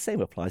the same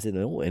applies in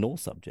all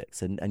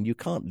subjects. And you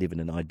can't live in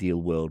an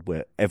ideal world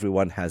where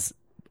everyone has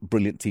a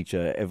brilliant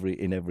teacher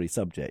in every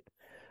subject.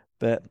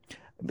 But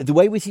the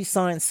way we see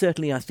science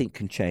certainly, I think,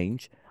 can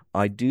change.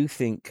 I do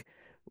think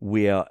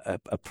we are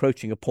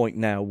approaching a point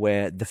now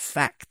where the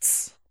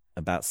facts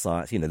about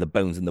science, the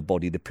bones in the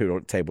body, the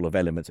periodic table of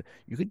elements,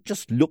 you could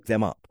just look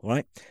them up,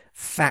 right?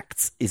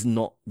 Facts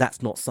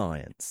that's not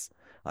science.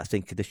 I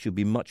think there should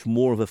be much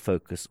more of a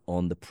focus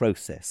on the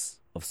process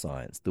of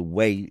science, the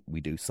way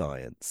we do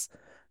science.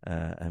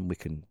 And we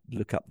can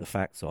look up the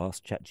facts or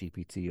ask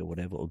ChatGPT or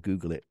whatever, or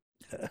Google it.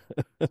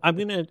 I'm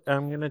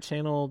gonna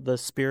channel the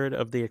spirit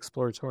of the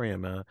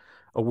Exploratorium,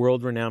 a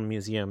world-renowned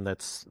museum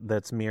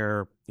that's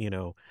mere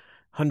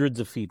hundreds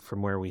of feet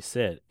from where we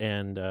sit,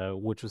 and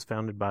which was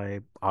founded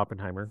by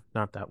Oppenheimer,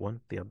 not that one,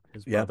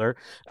 his brother.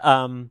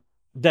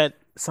 That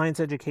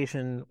science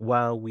education,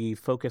 while we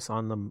focus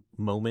on the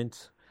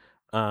moment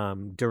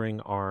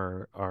during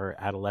our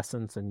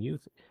adolescence and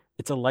youth,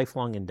 it's a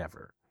lifelong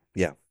endeavor.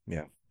 Yeah.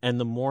 And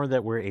the more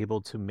that we're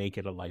able to make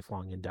it a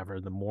lifelong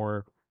endeavor, the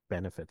more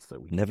benefits that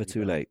we never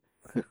too late.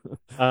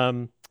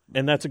 And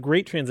that's a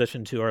great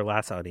transition to our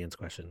last audience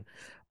question.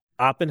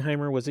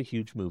 Oppenheimer was a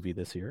huge movie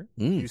this year.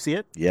 Did you see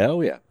it? Yeah,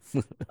 oh yeah.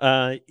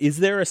 Is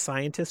there a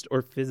scientist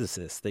or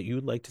physicist that you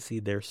would like to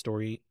see their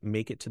story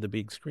make it to the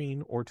big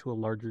screen or to a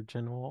larger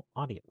general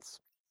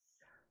audience?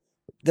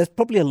 there's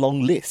probably a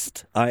long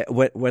list.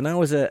 When I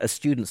was a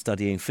student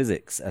studying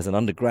physics as an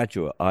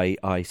undergraduate,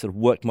 I sort of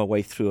worked my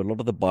way through a lot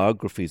of the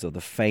biographies of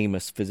the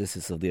famous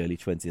physicists of the early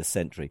 20th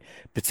century,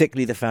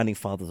 particularly the founding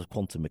fathers of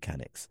quantum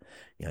mechanics.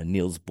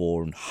 Niels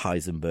Bohr and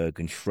Heisenberg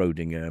and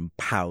Schrödinger and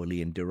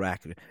Pauli and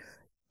Dirac.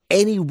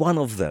 Any one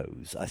of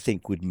those, I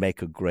think, would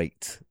make a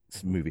great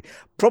movie.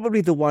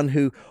 Probably the one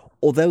who,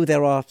 although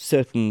there are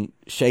certain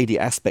shady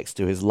aspects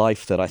to his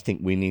life that I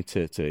think we need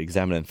to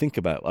examine and think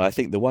about, I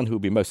think the one who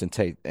would be most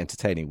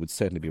entertaining would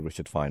certainly be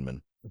Richard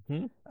Feynman.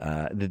 Mm-hmm.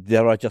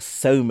 There are just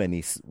so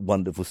many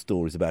wonderful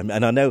stories about him,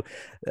 and I know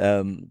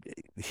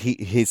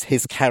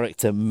his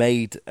character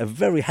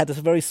had a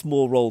very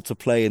small role to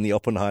play in the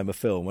Oppenheimer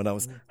film, and I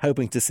was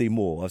hoping to see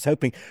more. I was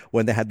hoping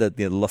when they had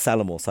the Los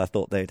Alamos, I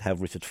thought they'd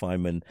have Richard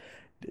Feynman.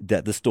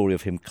 The story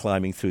of him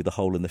climbing through the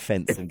hole in the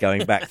fence and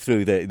going back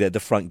through the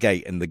front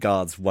gate, and the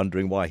guards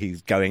wondering why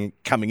he's coming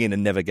in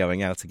and never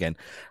going out again.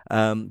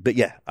 But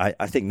yeah,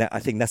 I think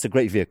that's a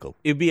great vehicle.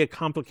 It'd be a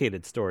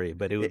complicated story,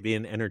 but it would be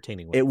an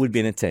entertaining one. It would be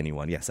an entertaining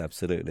one. Yes,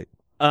 absolutely.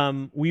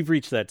 We've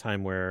reached that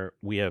time where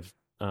we have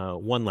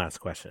one last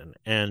question,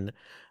 and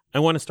I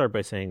want to start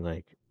by saying,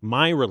 like,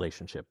 my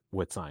relationship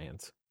with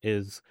science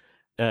has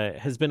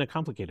been a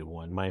complicated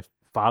one. My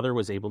father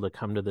was able to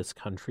come to this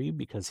country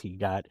because he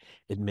got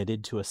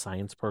admitted to a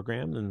science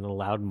program and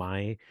allowed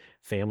my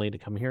family to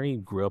come here. He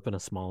grew up in a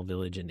small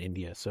village in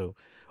India. So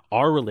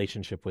our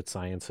relationship with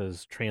science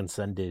has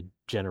transcended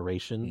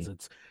generations.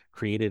 It's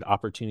created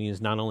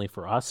opportunities not only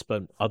for us,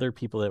 but other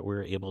people that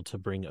we're able to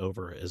bring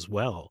over as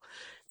well.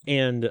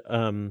 And,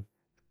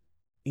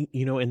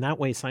 in that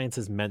way, science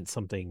has meant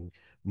something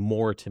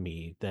more to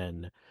me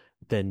than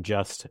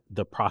just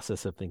the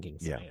process of thinking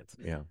science.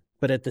 Yeah.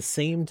 But at the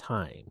same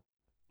time,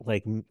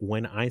 like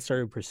when I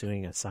started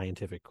pursuing a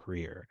scientific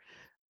career,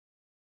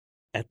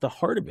 at the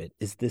heart of it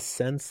is this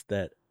sense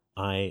that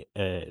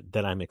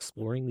I'm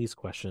exploring these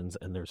questions,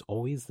 and there's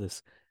always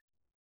this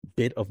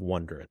bit of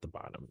wonder at the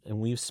bottom.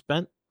 And we've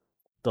spent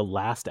the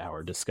last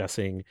hour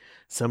discussing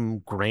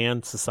some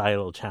grand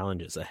societal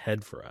challenges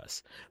ahead for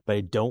us, but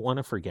I don't want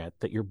to forget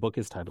that your book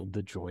is titled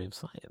The Joy of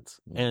Science.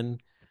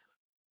 And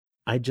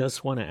I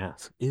just want to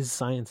ask, is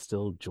science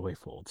still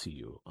joyful to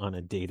you on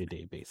a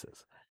day-to-day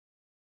basis?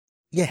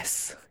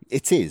 Yes,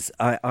 it is.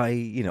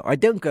 I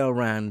don't go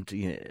around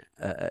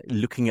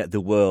looking at the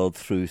world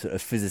through sort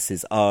of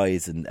physicists'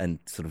 eyes and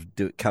sort of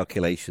do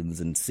calculations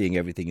and seeing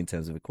everything in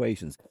terms of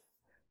equations.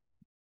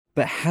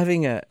 But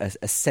having a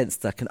sense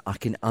that I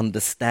can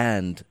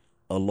understand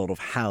a lot of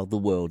how the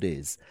world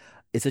is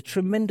a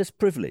tremendous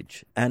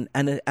privilege, and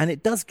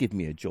it does give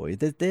me a joy.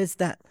 There's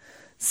that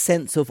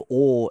sense of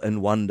awe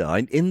and wonder.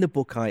 In the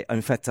book, I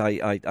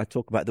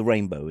talk about the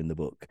rainbow in the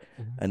book,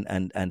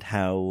 and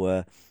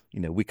how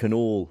we can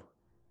all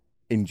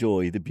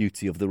enjoy the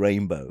beauty of the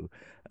rainbow,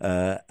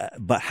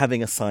 but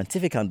having a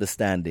scientific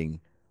understanding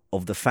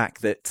of the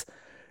fact that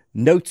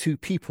no two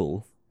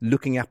people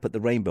looking up at the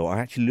rainbow are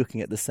actually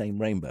looking at the same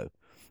rainbow,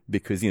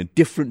 because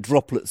different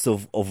droplets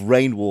of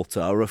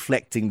rainwater are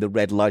reflecting the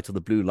red light or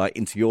the blue light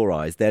into your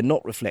eyes. They're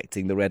not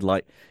reflecting the red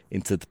light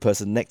into the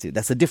person next to you.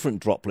 That's a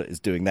different droplet is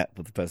doing that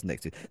for the person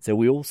next to you. So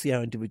we all see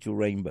our individual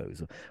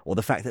rainbows, or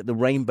the fact that the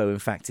rainbow in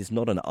fact is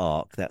not an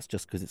arc. That's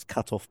just because it's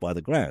cut off by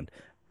the ground.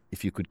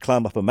 If you could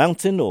climb up a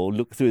mountain or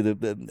look through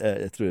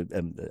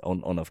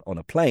on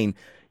a plane,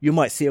 you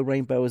might see a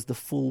rainbow as the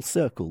full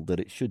circle that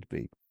it should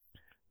be.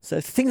 So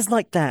things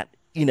like that,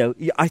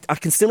 I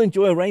can still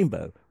enjoy a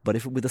rainbow, but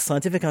if with a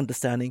scientific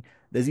understanding,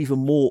 there's even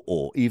more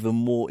awe, even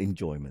more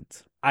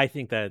enjoyment. I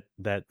think that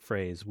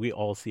phrase, "we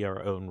all see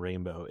our own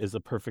rainbow," is a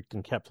perfect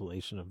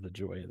encapsulation of the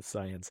joy of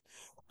science.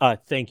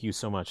 Thank you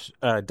so much,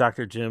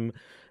 Dr. Jim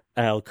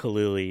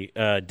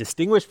Al-Khalili,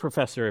 distinguished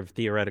professor of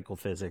theoretical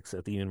physics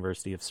at the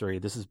University of Surrey.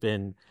 This has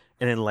been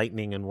an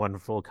enlightening and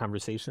wonderful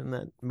conversation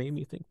that made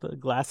me think the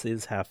glass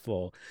is half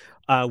full.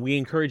 We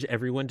encourage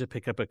everyone to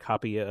pick up a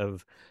copy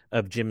of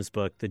Jim's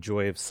book, The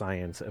Joy of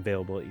Science,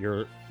 available at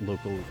your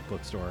local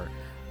bookstore.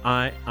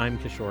 I'm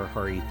Kishore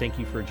Hari. Thank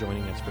you for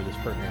joining us for this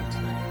program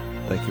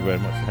tonight. Thank you very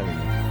much for having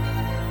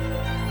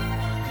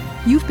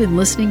me. You've been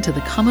listening to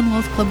the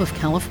Commonwealth Club of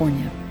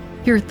California.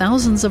 Hear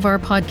thousands of our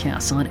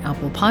podcasts on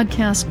Apple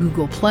Podcasts,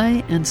 Google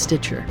Play, and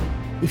Stitcher.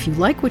 If you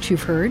like what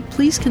you've heard,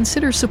 please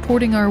consider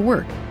supporting our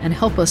work and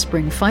help us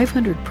bring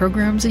 500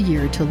 programs a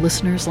year to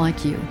listeners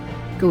like you.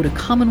 Go to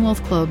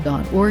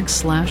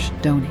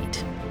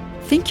commonwealthclub.org/donate.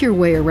 Think your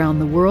way around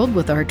the world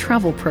with our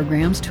travel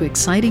programs to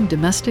exciting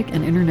domestic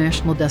and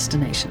international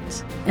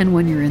destinations. And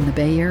when you're in the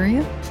Bay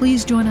Area,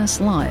 please join us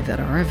live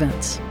at our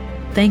events.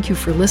 Thank you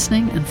for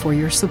listening and for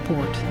your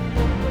support.